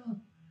ènìyàn.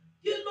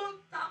 Kí ló ń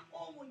ta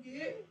ohun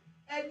yìí?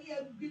 Ẹni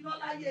ẹ̀gbiná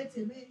láyé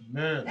tèmi.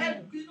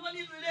 Ẹ̀gbiná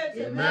nínú ilé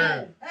tèmi.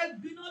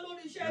 Ẹ̀gbiná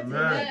lórí iṣẹ́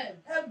tèmi.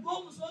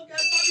 Ẹ̀gbóhùn sókè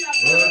sórí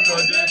àgbà. Orúkọ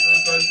Jésù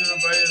kan tí ó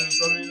bá yẹ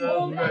nǹkan mi náà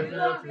nígbà tí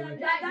ó ti rí.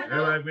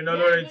 Ẹ̀wọ̀n ẹ̀gbiná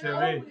lórí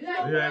tèmi.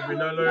 Ẹ̀yà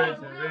ẹ̀gbiná lórí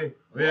tèmi.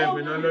 Ẹ̀yà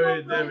ẹ̀gbiná lórí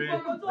tèmi.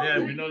 Ẹ̀yà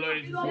ẹ̀gbiná lórí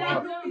tiwa.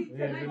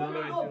 Ẹ̀yà ẹ̀gbiná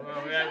lórí tiwa.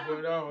 Ẹ̀yà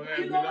ẹ̀gbiná.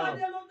 Ẹ̀yà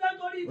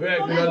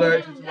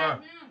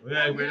ẹ̀gbiná.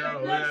 Ẹ̀yà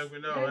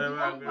ẹ̀gbiná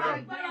lórí tiwa.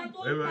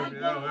 Ẹ̀yà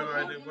ẹ̀gbiná.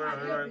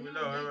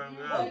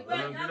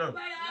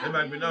 Ẹ̀yà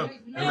ẹ̀gbiná.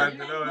 Ẹ̀yà ẹ̀gbiná. Ẹ̀yà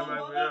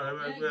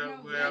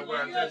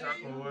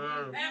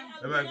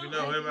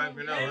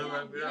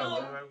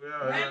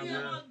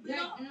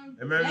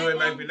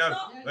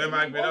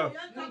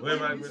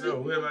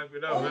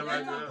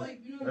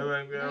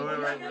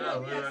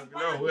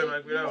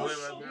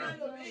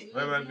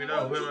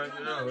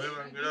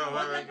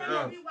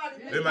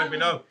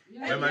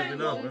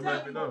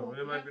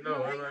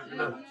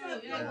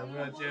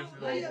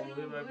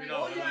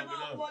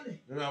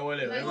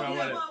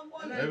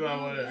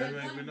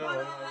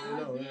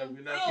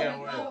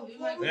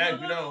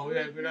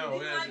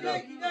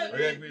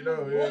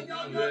ẹ̀gbiná.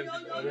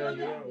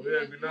 Ẹ̀yà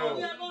ẹ̀gbiná.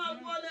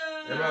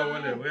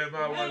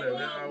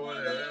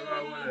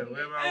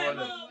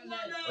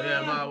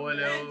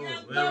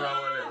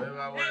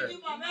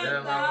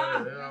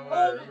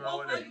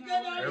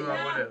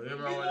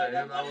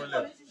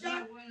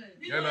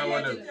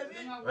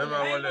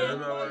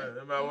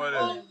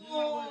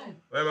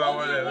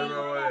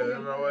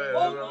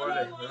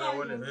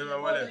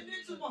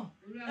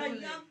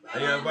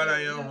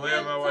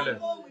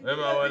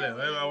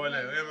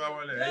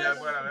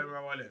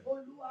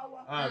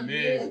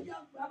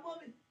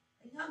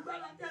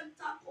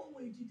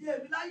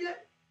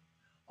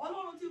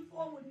 Ọlọ́run ti fún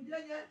ohun ìdílé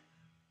yẹn.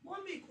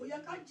 Mọ́mì kò yẹ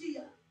ká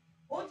jìyà.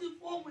 Ó ti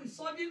fún ohun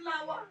ìsọdí ńlá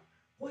wa.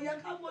 Kò yẹ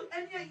ká mọ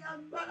ẹni ẹ̀yìn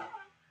agbára.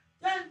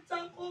 Tẹ́ǹtà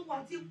kóhun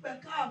àti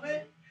pẹ̀ka mi.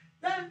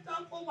 Tẹ́ǹtà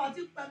kóhun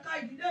àti pẹ̀ka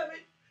ìdílé mi.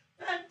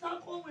 Tẹ́ǹtà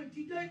kóhun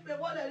ìdílé ìpè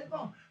wọlé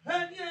nìkan.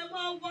 Ẹni ẹ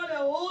máa wọlé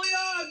ó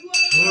yá àdúrà.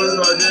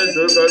 Orúkọ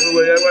Jésù kan tí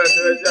ó yẹ wá sí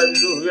ẹjẹ́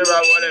àdúgbò. Ìwé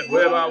máa wọlé.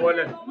 Ìwé máa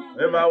wọlé.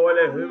 Ìwé máa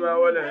wọlé. Ìwé máa wọlé. Ìwé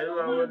máa wọlé.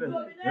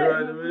 Ìwé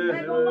máa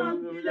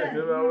wọlé.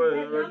 Ìwé máa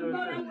wọlé.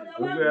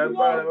 Òkè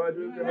agbára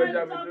wájú kí wọ́n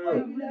já mi dúró.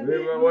 Ìwé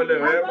máa wọlé.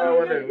 Ìwé máa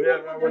wọlé. Ìwé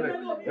máa wọlé. Ìwé máa wọlé.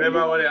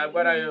 Agbára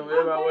yẹn. Ìwé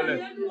máa wọlé. Ìwé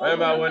máa wọlé. Ìwé máa wọlé. Agbára yẹn. Ìwé máa wọlé. Ìwé máa wọlé. Ìwé máa wọlé. Ìwé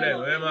máa wọlé. Ìwé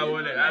máa wọlé. Ìwé máa wọlé. Ìwé máa wọlé. Ìwé máa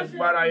wọlé.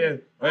 Agbára yẹn.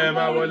 Ìwé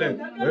máa wọlé.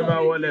 Ìwé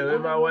máa wọlé. Ìwé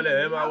máa wọlé.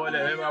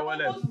 Ìwé máa wọlé.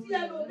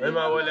 Ìwé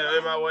máa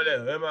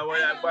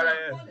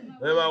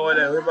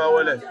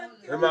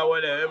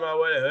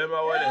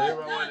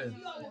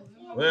wọlé.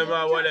 Ìwé máa wọlé. Ìwé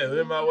máa wọlé.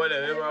 Ìwé máa wọlé.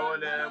 Ìwé máa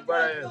wọlé.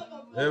 Agbára yẹn.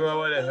 Ìwé máa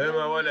wọlé. Ìwé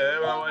máa wọlé. Ìwé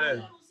máa wọlé.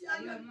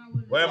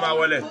 Ìwé máa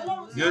wọlé.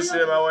 Yóò ṣe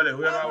máa wọlé.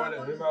 Ìwé máa wọlé.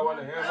 Ìwé máa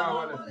wọlé. Ìwé máa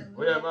wọlé.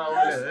 Ìwé máa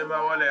wọlé. Ìwé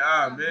máa wọlé.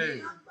 Àmín.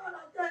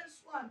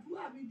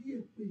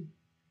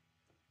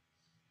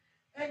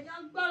 Ẹ̀yin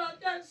agbára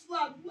tẹ́ ń sọ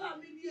àdúrà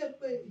mi ní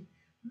èpè.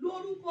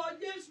 Lórúkọ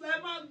Jésù ẹ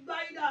máa gba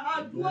idà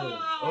àdúrà.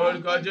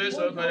 Orúkọ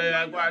Jésù kan lè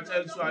agbára tẹ́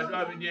ń sọ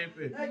àdúrà mi ní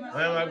èpè.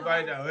 Ẹ máa gba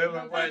idà. Ẹ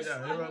máa gba idà.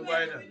 Ẹ máa gba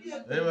idà.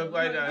 Ẹ máa gba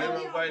idà. Ẹ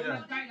máa gba idà.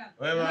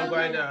 Ẹ máa gba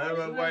idà. Ẹ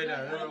máa gba idà.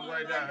 Ẹ máa gba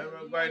idà. Ẹ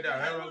máa gba idà.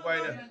 Ẹ máa gba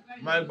idà.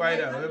 Máa gba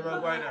idà. Ẹ máa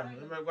gba idà.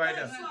 Ẹ máa gba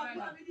idà.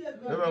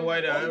 Ẹ máa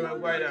gba idà. Ẹ máa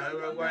gba idà.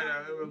 Ẹ máa gba idà.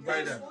 Ẹ máa gba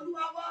idà.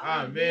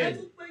 Àmín. Ẹ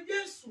tún pe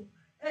Jésù.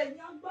 Ẹ̀yin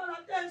agbára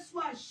tẹ́ ń sọ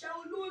àṣẹ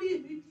olórí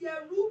mi di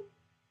ẹrú.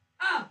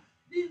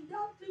 In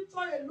that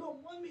scripture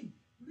alone, mommy,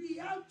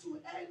 react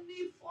to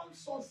any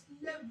forms of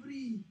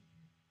slavery.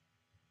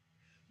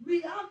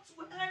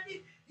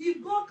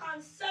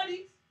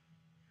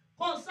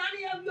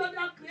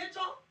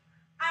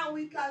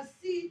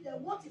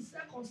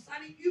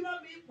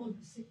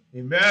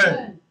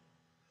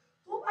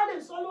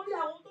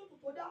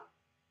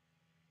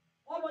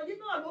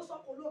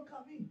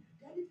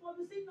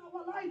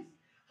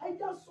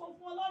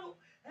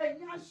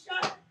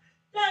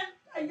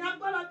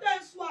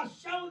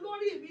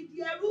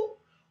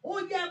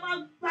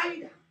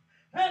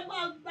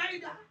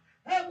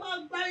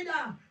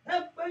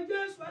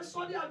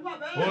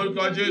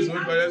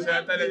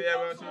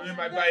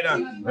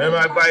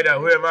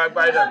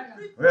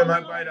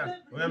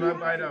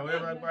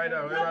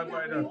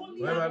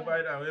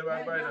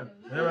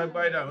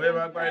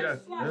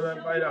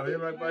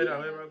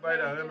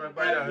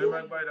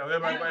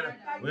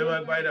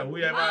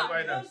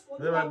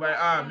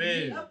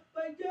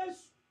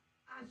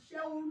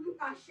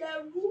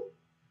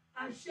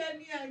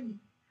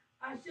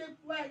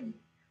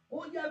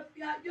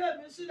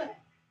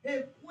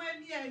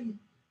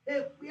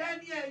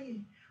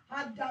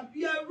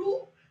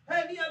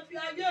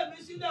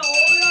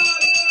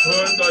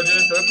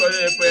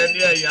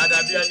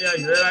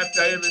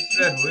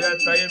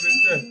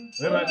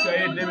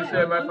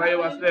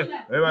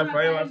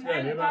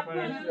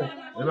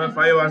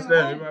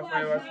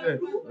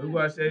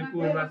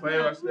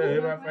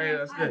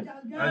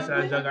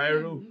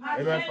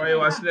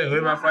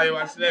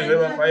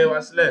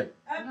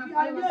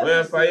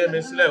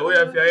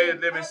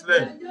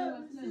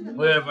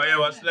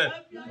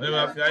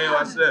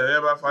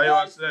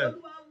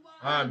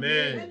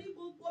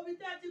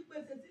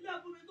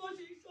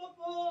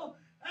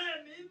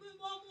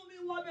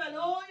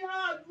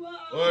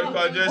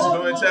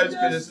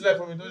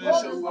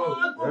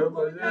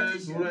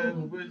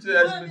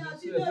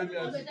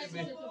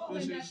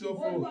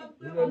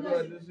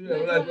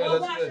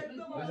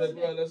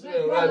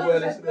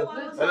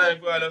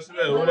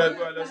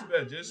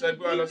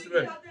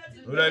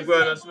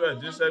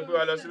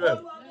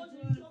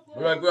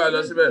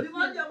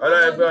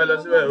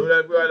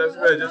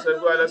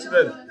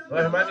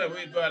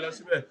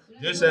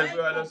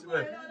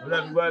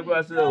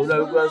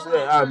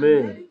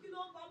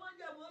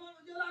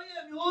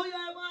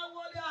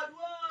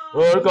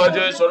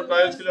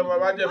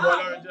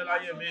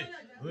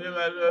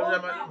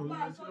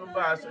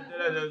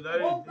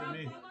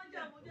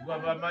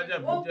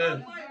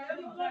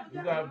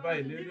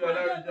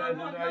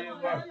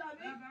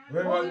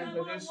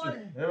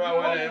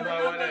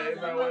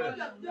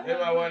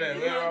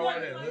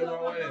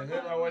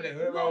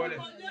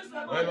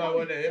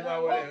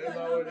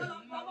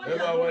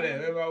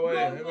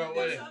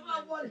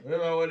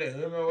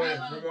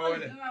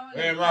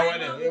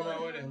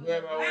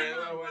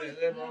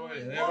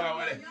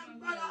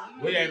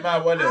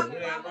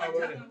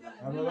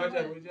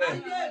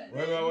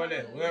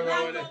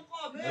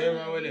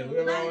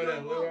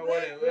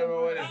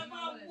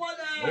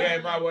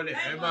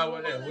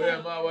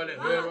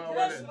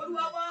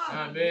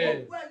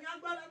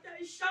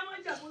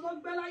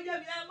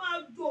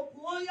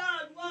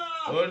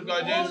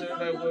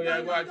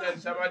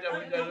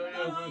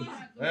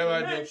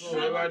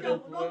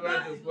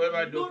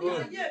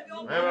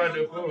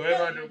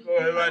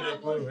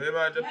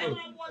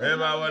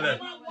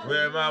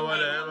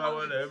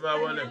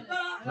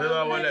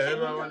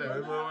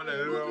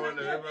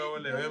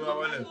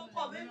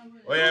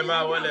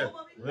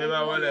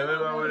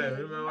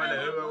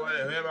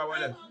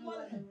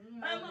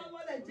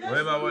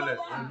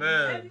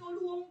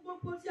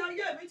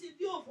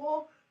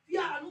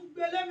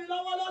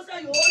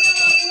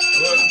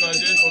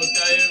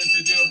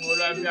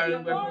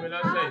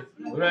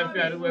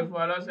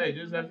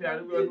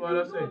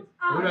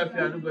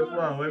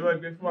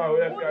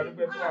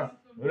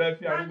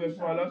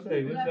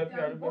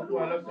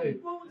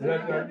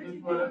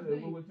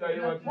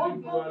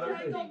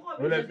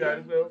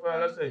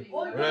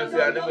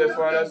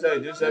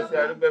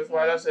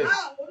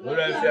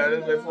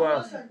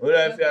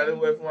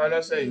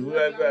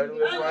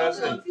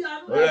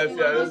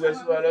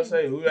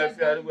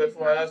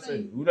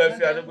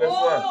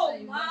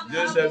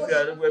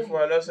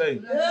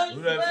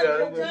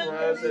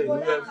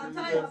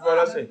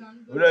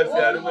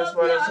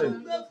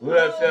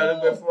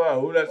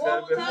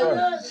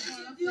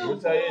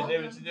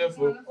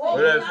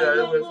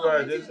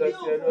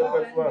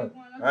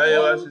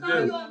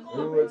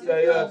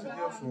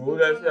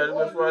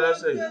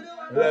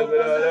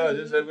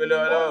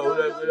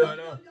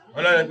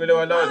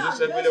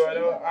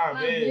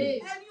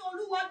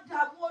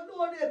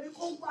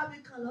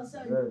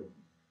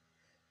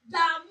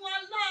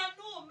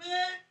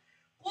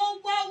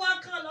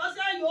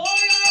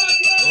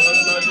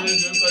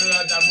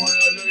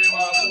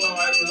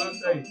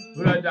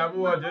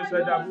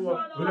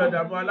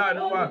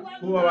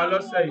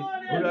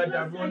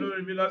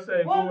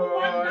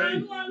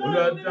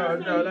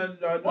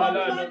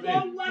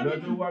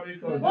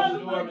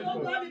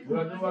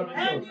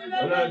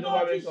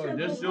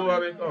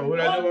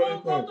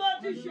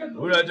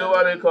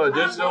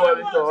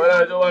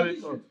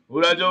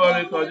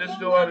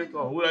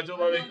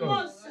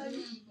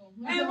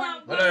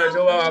 Ọlọ́run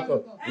jọ̀ọ́ wá wa kàn.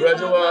 Olúwa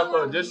jọ̀ọ́ wá wa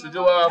kàn. Jésù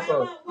jọ̀ọ́ wá wa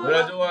kàn. Olúwa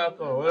jọ̀ọ́ wá wa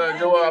kàn. Olúwa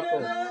jọ̀ọ́ wá wa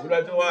kàn. Olúwa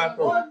jọ̀ọ́ wá wa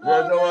kàn. Olúwa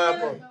jọ̀ọ́ wá wa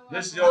kàn.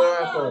 Jésù jọ̀ọ́ wá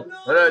wa kàn.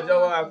 Olúwa jọ̀ọ́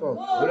wá wa kàn.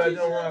 Olúwa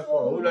jọ̀ọ́ wá wa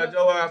kàn. Olúwa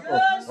jọ̀ọ́ wá wa kàn.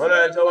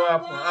 Olúwa jọ̀ọ́ wá wa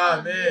kàn.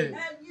 Àmín.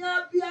 Ẹ̀yin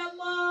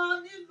abiyamọ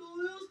nílùú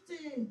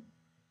Houston,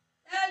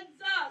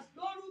 Texas,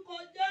 lórúkọ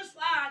Jésù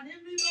àní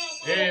nínú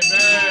ọmọ.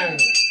 Amen.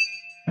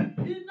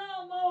 Iná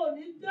ọmọ ò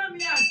ní jẹ́mi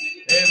àti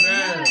yín.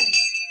 Amen.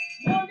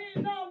 Mo ní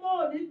iná ọmọ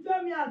ò ní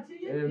jẹ́mi àti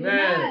yín.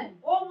 Amen.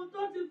 Ohun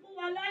tó ti fún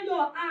wa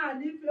láyọ̀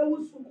àní fewu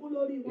sunkún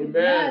lórí wọn.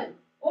 Amen.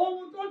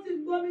 Ohun tó ti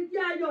gbomijé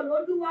ayọ̀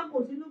lójú wa kò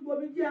sínú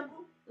gbomijé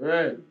ẹkún.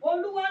 Amen.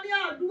 Olúwa ní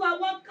àdúrà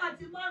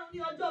wákàtí 5 ní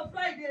ọjọ́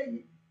Friday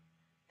yìí.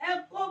 Ẹ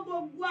kó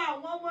gbogbo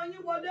àwọn ọmọ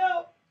yín wọlé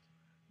o.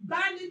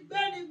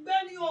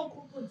 Gbẹ́ni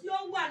òkùnkùn tí ó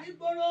wà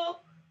nígboro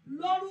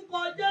lórúkọ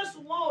Jésù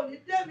wọn ò ní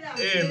dèmi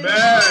àti yín.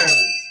 Amen.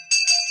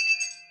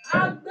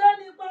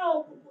 Agbẹ́nipa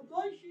òkùnkùn tó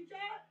ń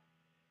ṣiṣẹ́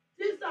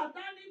tí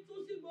Sátánì tú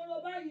sí gboro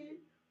báyìí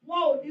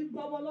wọn ò ní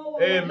gbọmọ lọ́wọ́.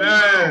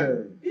 Amen.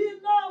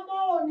 Iná ọmọ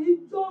ò ní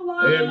jó wa.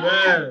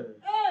 Amen.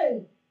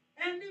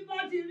 Ẹni bá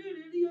ti rí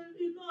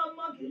iná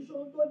ọmọ kì í ṣe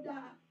ohun tó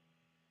dáa.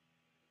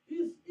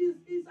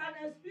 It's an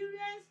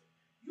experience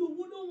you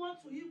wouldn't want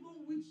to even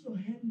wish your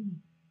enemy.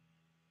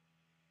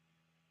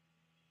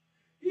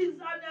 It's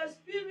an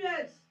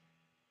experience,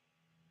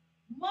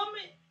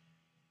 mommy,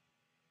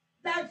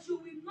 that you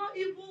will not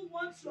even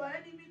want your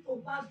enemy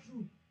to pass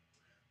through.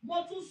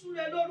 Mo tún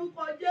súre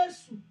lórúkọ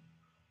Jésù.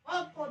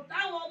 Ọkọ̀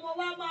táwọn ọmọ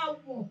wa máa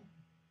wọ̀.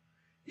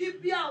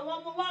 Ibi àwọn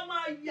ọmọ wa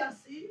máa yà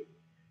sí.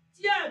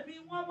 Tí ẹ̀mí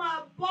wọn máa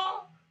bọ́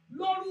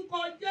lórúkọ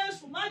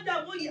Jésù.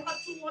 Májẹ̀mú yìí á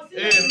tú wọn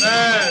sílẹ̀.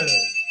 Amen.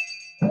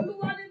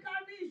 Olúwa ní ká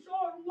ní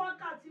ìṣọ́òru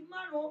wákàtí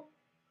 5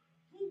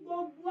 fún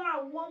gbogbo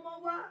àwọn ọmọ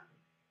wa.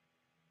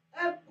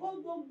 Ẹ kó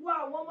gbogbo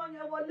àwọn ọmọ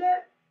yẹn wọlé.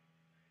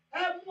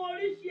 Ẹ mú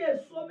oríṣi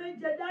èso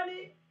 7 dání.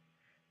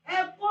 Ẹ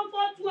kó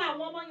fọ́tò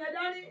àwọn ọmọ yẹn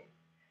dání.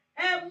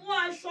 Ẹ mú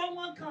aṣọ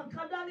wọn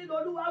kankan dání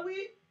lÓlúwa wí.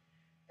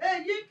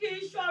 Èyí kì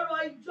í ṣọ̀rọ̀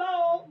ìjọ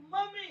o,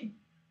 mọ́mì.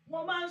 Mo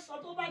máa ń sọ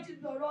tó bá ti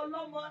dọ̀rọ̀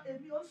ọlọ́mọ,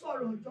 èmi ò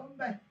sọ̀rọ̀ ìjọ ń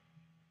bẹ̀.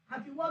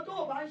 Àfiwọ́ tó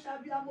o bá ń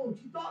ṣàbíamọ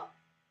òtítọ́.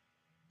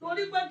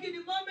 Torí pé kí ni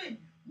mọ́mì?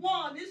 Wọn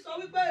ò ní sọ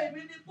wípé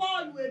èmi ni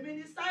Pọ́ọ̀lù, èmi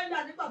ni Sáílà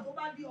nígbà tó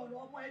bá di ọ̀rọ̀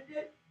ọmọ ẹ dé.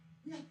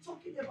 We are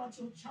talking about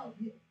your child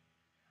here.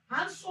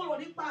 À ń sọ̀rọ̀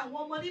nípa àwọn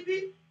ọmọ níbí.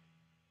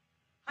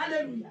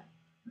 Hallelujah.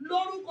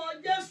 Lórúkọ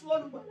Jésù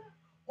olùgbàlà.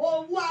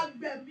 Òwú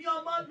agbẹ̀mí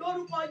ọmọ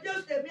lórúkọ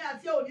Jésù èmi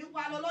àti òní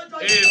wa lọ lọ́jọ́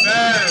yìí.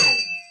 Amen.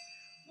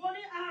 Mo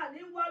ní àní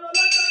wa lọ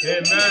lọ́jọ́ yìí.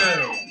 Amen.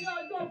 Ní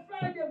ọjọ́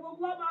Friday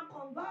gbogbo wa máa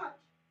convert.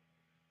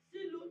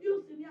 Sílùú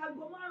News ní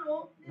aago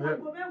 5 ní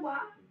aago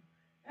 10.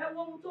 Ẹ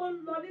wo ohun tó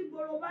ń lọ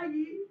nígboro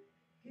báyìí.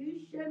 Kì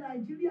í ṣe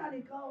Nàìjíríà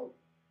nìkan o.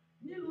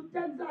 Nílùú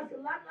Texas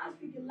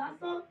last week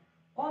lásán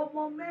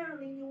ọmọ 4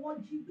 ni wọ́n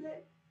jí gbé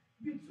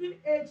between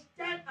age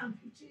 10 and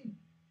 15.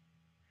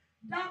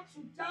 That to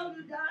tell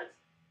you that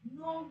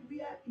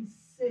nowhere is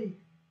safe.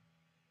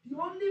 The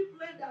only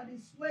place that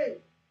is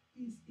safe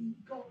is in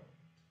God.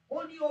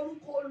 Ó ní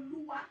orúkọ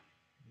Olúwa,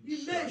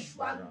 ilé ìṣù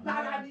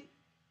agbára ni.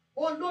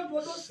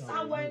 Olódodo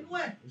sáwọ inú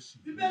ẹ̀.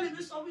 Bíbélì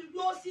mi sọ wípé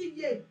ó sì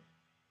yè.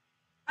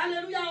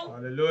 Hallelujah.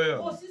 Hallelujah.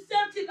 Kò sí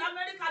safety in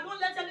America. Don't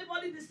let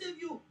anybody deceive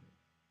you.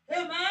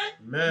 Amen.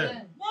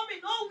 Amen. Mommy,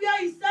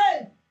 nowhere is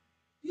safe.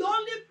 The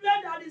only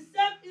place that is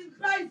safe in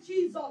Christ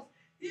Jesus.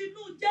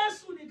 Inú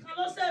Jésù nìkan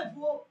ló safe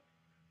o.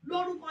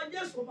 Lórúkọ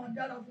Jésù máa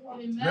dára fún wa.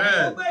 Amen.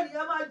 Gbogbo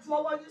ènìyàn máa ju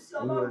ọwọ́ yín sí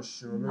Ọlọ́run. Olúwa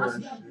ṣeun, As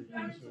we are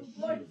preparing to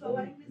go into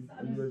our English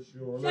service. Olúwa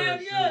ṣeun, Ṣé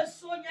rí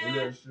èso yẹn?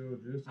 Olúwa ṣeun,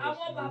 Jésù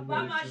Àwọn ṣeun, bàbá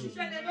Olúwa máa ṣeun.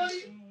 ṣiṣẹ́ lé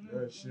lórí.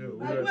 Olúwa ṣeun,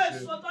 Pẹ̀lú Olúwa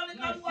èso ṣeun. tó ní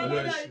ká mú Olúwa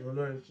wọlé. ṣeun,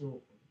 Olúwa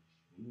ṣeun.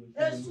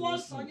 Èso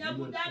ọsàn yẹn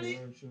mú dání.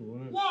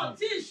 Wọ́n ò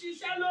tí ì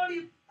ṣiṣẹ́ lórí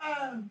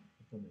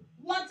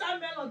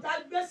watermelon tá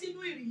a gbé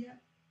sínú ìrì yẹn.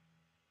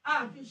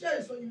 Àfiṣẹ́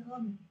èso yẹn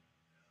rán mi.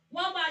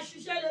 Wọ́n máa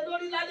ṣiṣẹ́ lé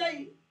lórí lálẹ́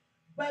yìí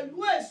pẹ̀lú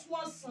èso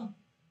ọsàn.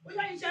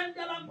 Bóyá iṣẹ́ ń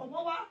darapọ̀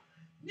mọ́ wa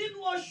nínú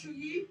oṣù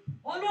yìí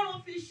Ọlọ́run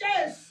fi ṣẹ́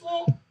èso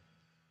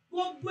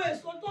gbogbo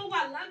èso tó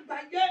wà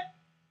lágbàáyé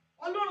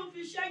Ọlọ́run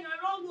fi ṣẹ́ yẹn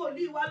rán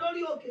wòlíì wa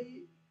lórí òkè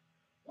yìí.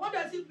 Wọ́n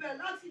dẹ̀ ti bẹ̀rẹ̀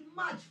láti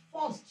March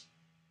 1st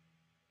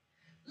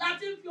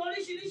láti fi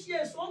oríṣiríṣi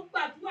èso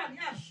gbàdúrà ní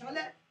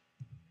àṣálẹ́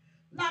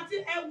láti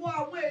ẹwọ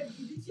àwọn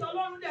èdìdí tí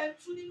Ọlọ́run dẹ̀ ń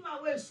tú nínú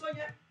àwọn èso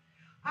yẹn.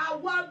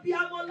 Àwa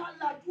abiyamọ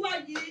làdúrà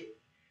yìí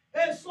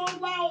èso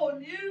wa ò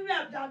ní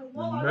rẹ̀ dànù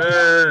mọ́ wa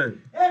lọ́wọ́.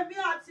 Èmi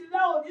àti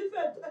rẹ ò ní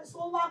fètò èso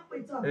wa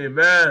pìtàn.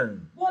 Amen.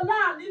 Mo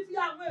láàní fi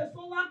àwọn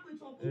èso wa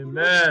pìtàn kúkúrú.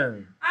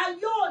 Amen.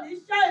 Ayé ò ní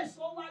ṣẹ́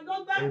èso wa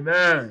lọ́gbẹ́.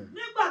 Amen.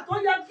 Nígbà tó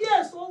yẹ kí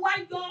èso wa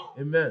yọ.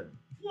 Amen.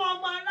 Fún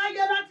ọmọ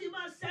aráyé láti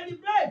máa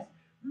celebrate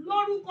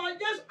lórúkọ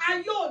Jésù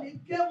ayé ò ní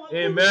gé wọn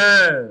kúrú.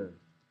 Amen.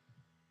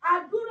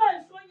 Àdúrà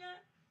èso yẹn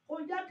kò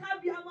yẹ ká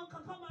bí amọ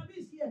kankan máa bí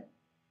sí ẹ̀.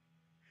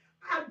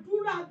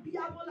 Àdúrà bí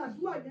amọ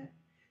làdúrà yẹn.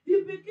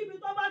 Ibikíbi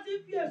tó bá ti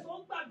fi èso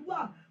gbàdúrà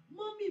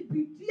mọ́mì bì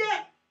díẹ̀.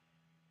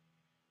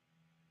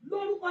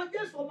 Lórúkọ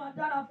Jésù máa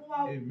dára fún wa.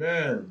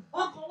 Amen.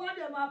 Ọkàn wa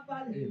dẹ̀ máa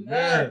balẹ̀.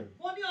 Amen.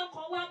 Mo ní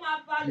ọkàn wa máa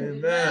balẹ̀.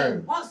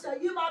 Amen. Ọ̀sẹ̀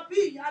yìí máa bí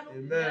ìyanu.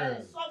 Amen.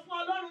 Sọ fún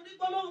Ọlọ́run ní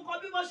gbólóhùn kan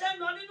bí mo ṣe ń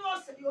lọ nínú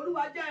ọ̀sẹ̀ yìí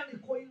olúwa jẹ́ ìrìn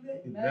kó ire.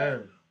 Amen.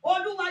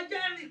 Olúwa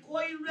jẹ́ ìrìn kó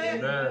ire.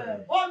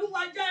 Amen.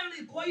 Olúwa jẹ́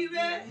ìrìn kó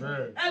ire.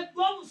 Amen.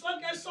 Ẹgbọ́n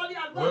sókè sórí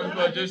àgbà.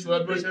 Orúkọ Jésù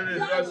ọdún ṣe ní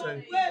ìlọ́sẹ̀.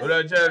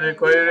 Olúwa jẹ́ ìrìn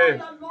kó ire.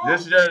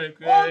 Jésù jẹ́ ìrìn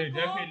kó ire.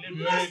 Jẹ́ kí ilé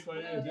mi rí kó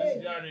ire. Jésù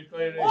jẹ́ ìrìn kó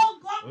ire.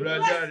 Olúwa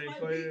jẹ́ ìrìn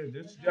kó ire.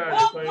 Jésù jẹ́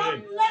ìrìn kó ire.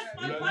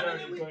 Olúwa jẹ́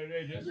ìrìn kó ire.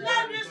 Jésù jẹ́ Let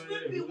ìrìn this kó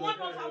week ire. be one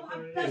of our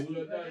best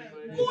weeks.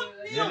 Good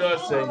news Nínú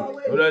ọ̀sẹ̀ all the yìí,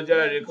 way. Olúwa jẹ́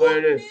ìrìn kó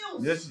ire. Good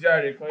news. Jésù jẹ́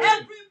ìrìn kó ire.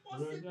 Every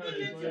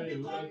possibility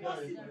become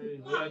possible.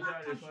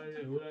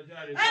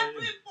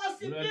 Every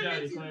possibility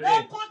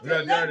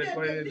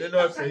nínú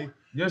ọ̀sẹ̀ yìí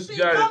Jésù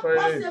jẹ́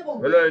àríkọ́rẹ́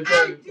Olúwa jẹ́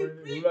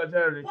àríkọ́rẹ́ Olúwa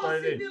jẹ́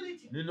àríkọ́rẹ́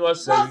nínú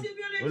ọ̀sẹ̀ yìí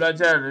Olúwa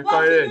jẹ́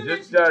àríkọ́rẹ́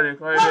Jésù jẹ́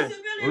àríkọ́rẹ́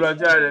Olúwa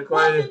jẹ́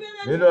àríkọ́rẹ́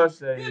nínú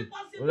ọ̀sẹ̀ yìí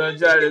Olúwa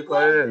jẹ́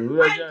àríkọ́rẹ́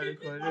Olúwa jẹ́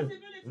àríkọ́rẹ́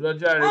Olúwa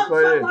jẹ́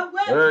àríkọ́rẹ́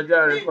Olúwa jẹ́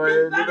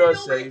àríkọ́rẹ́ nínú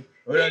ọ̀sẹ̀ yìí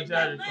Olúwa jẹ́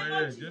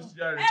àríkọ́rẹ́ Jésù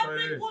jẹ́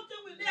àríkọ́rẹ́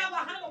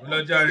Olúwa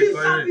jẹ́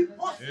àríkọ́rẹ́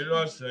nínú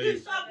ọ̀sẹ̀ yìí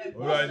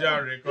Olúwa jẹ́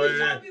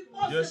àríkọ́rẹ́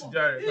Jésù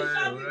jẹ́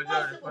àríkọ́rẹ́ Olúwa jẹ́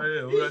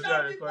àríkọ́rẹ́ Olúwa jẹ́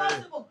àríkọ́rẹ́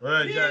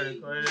Olúwa jẹ́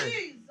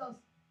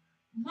àríkọ́rẹ́.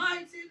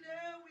 Mighty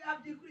name we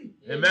have decreed.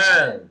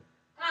 Amen.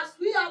 As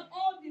we have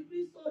all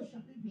decreed, so shall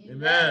it be.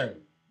 Amen.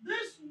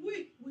 This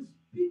week we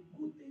speak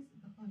good things in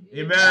the family.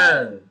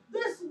 Amen.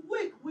 This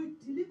week we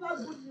deliver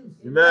good news.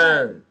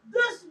 Amen.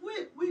 This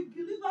week we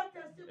deliver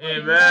testimony.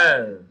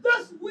 Amen.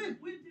 This week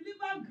we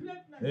deliver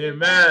greatness.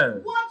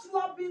 Amen. What you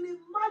have been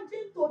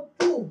imagined to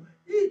do,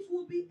 it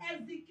will be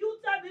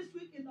executed this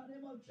week in the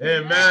name of Jesus.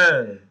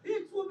 Amen.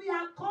 It will be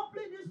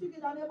accomplished this week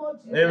in the name of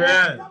Jesus.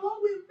 Amen. The Lord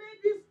will make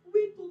this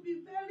week to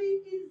be very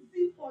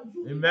easy for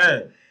you.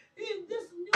 Amen.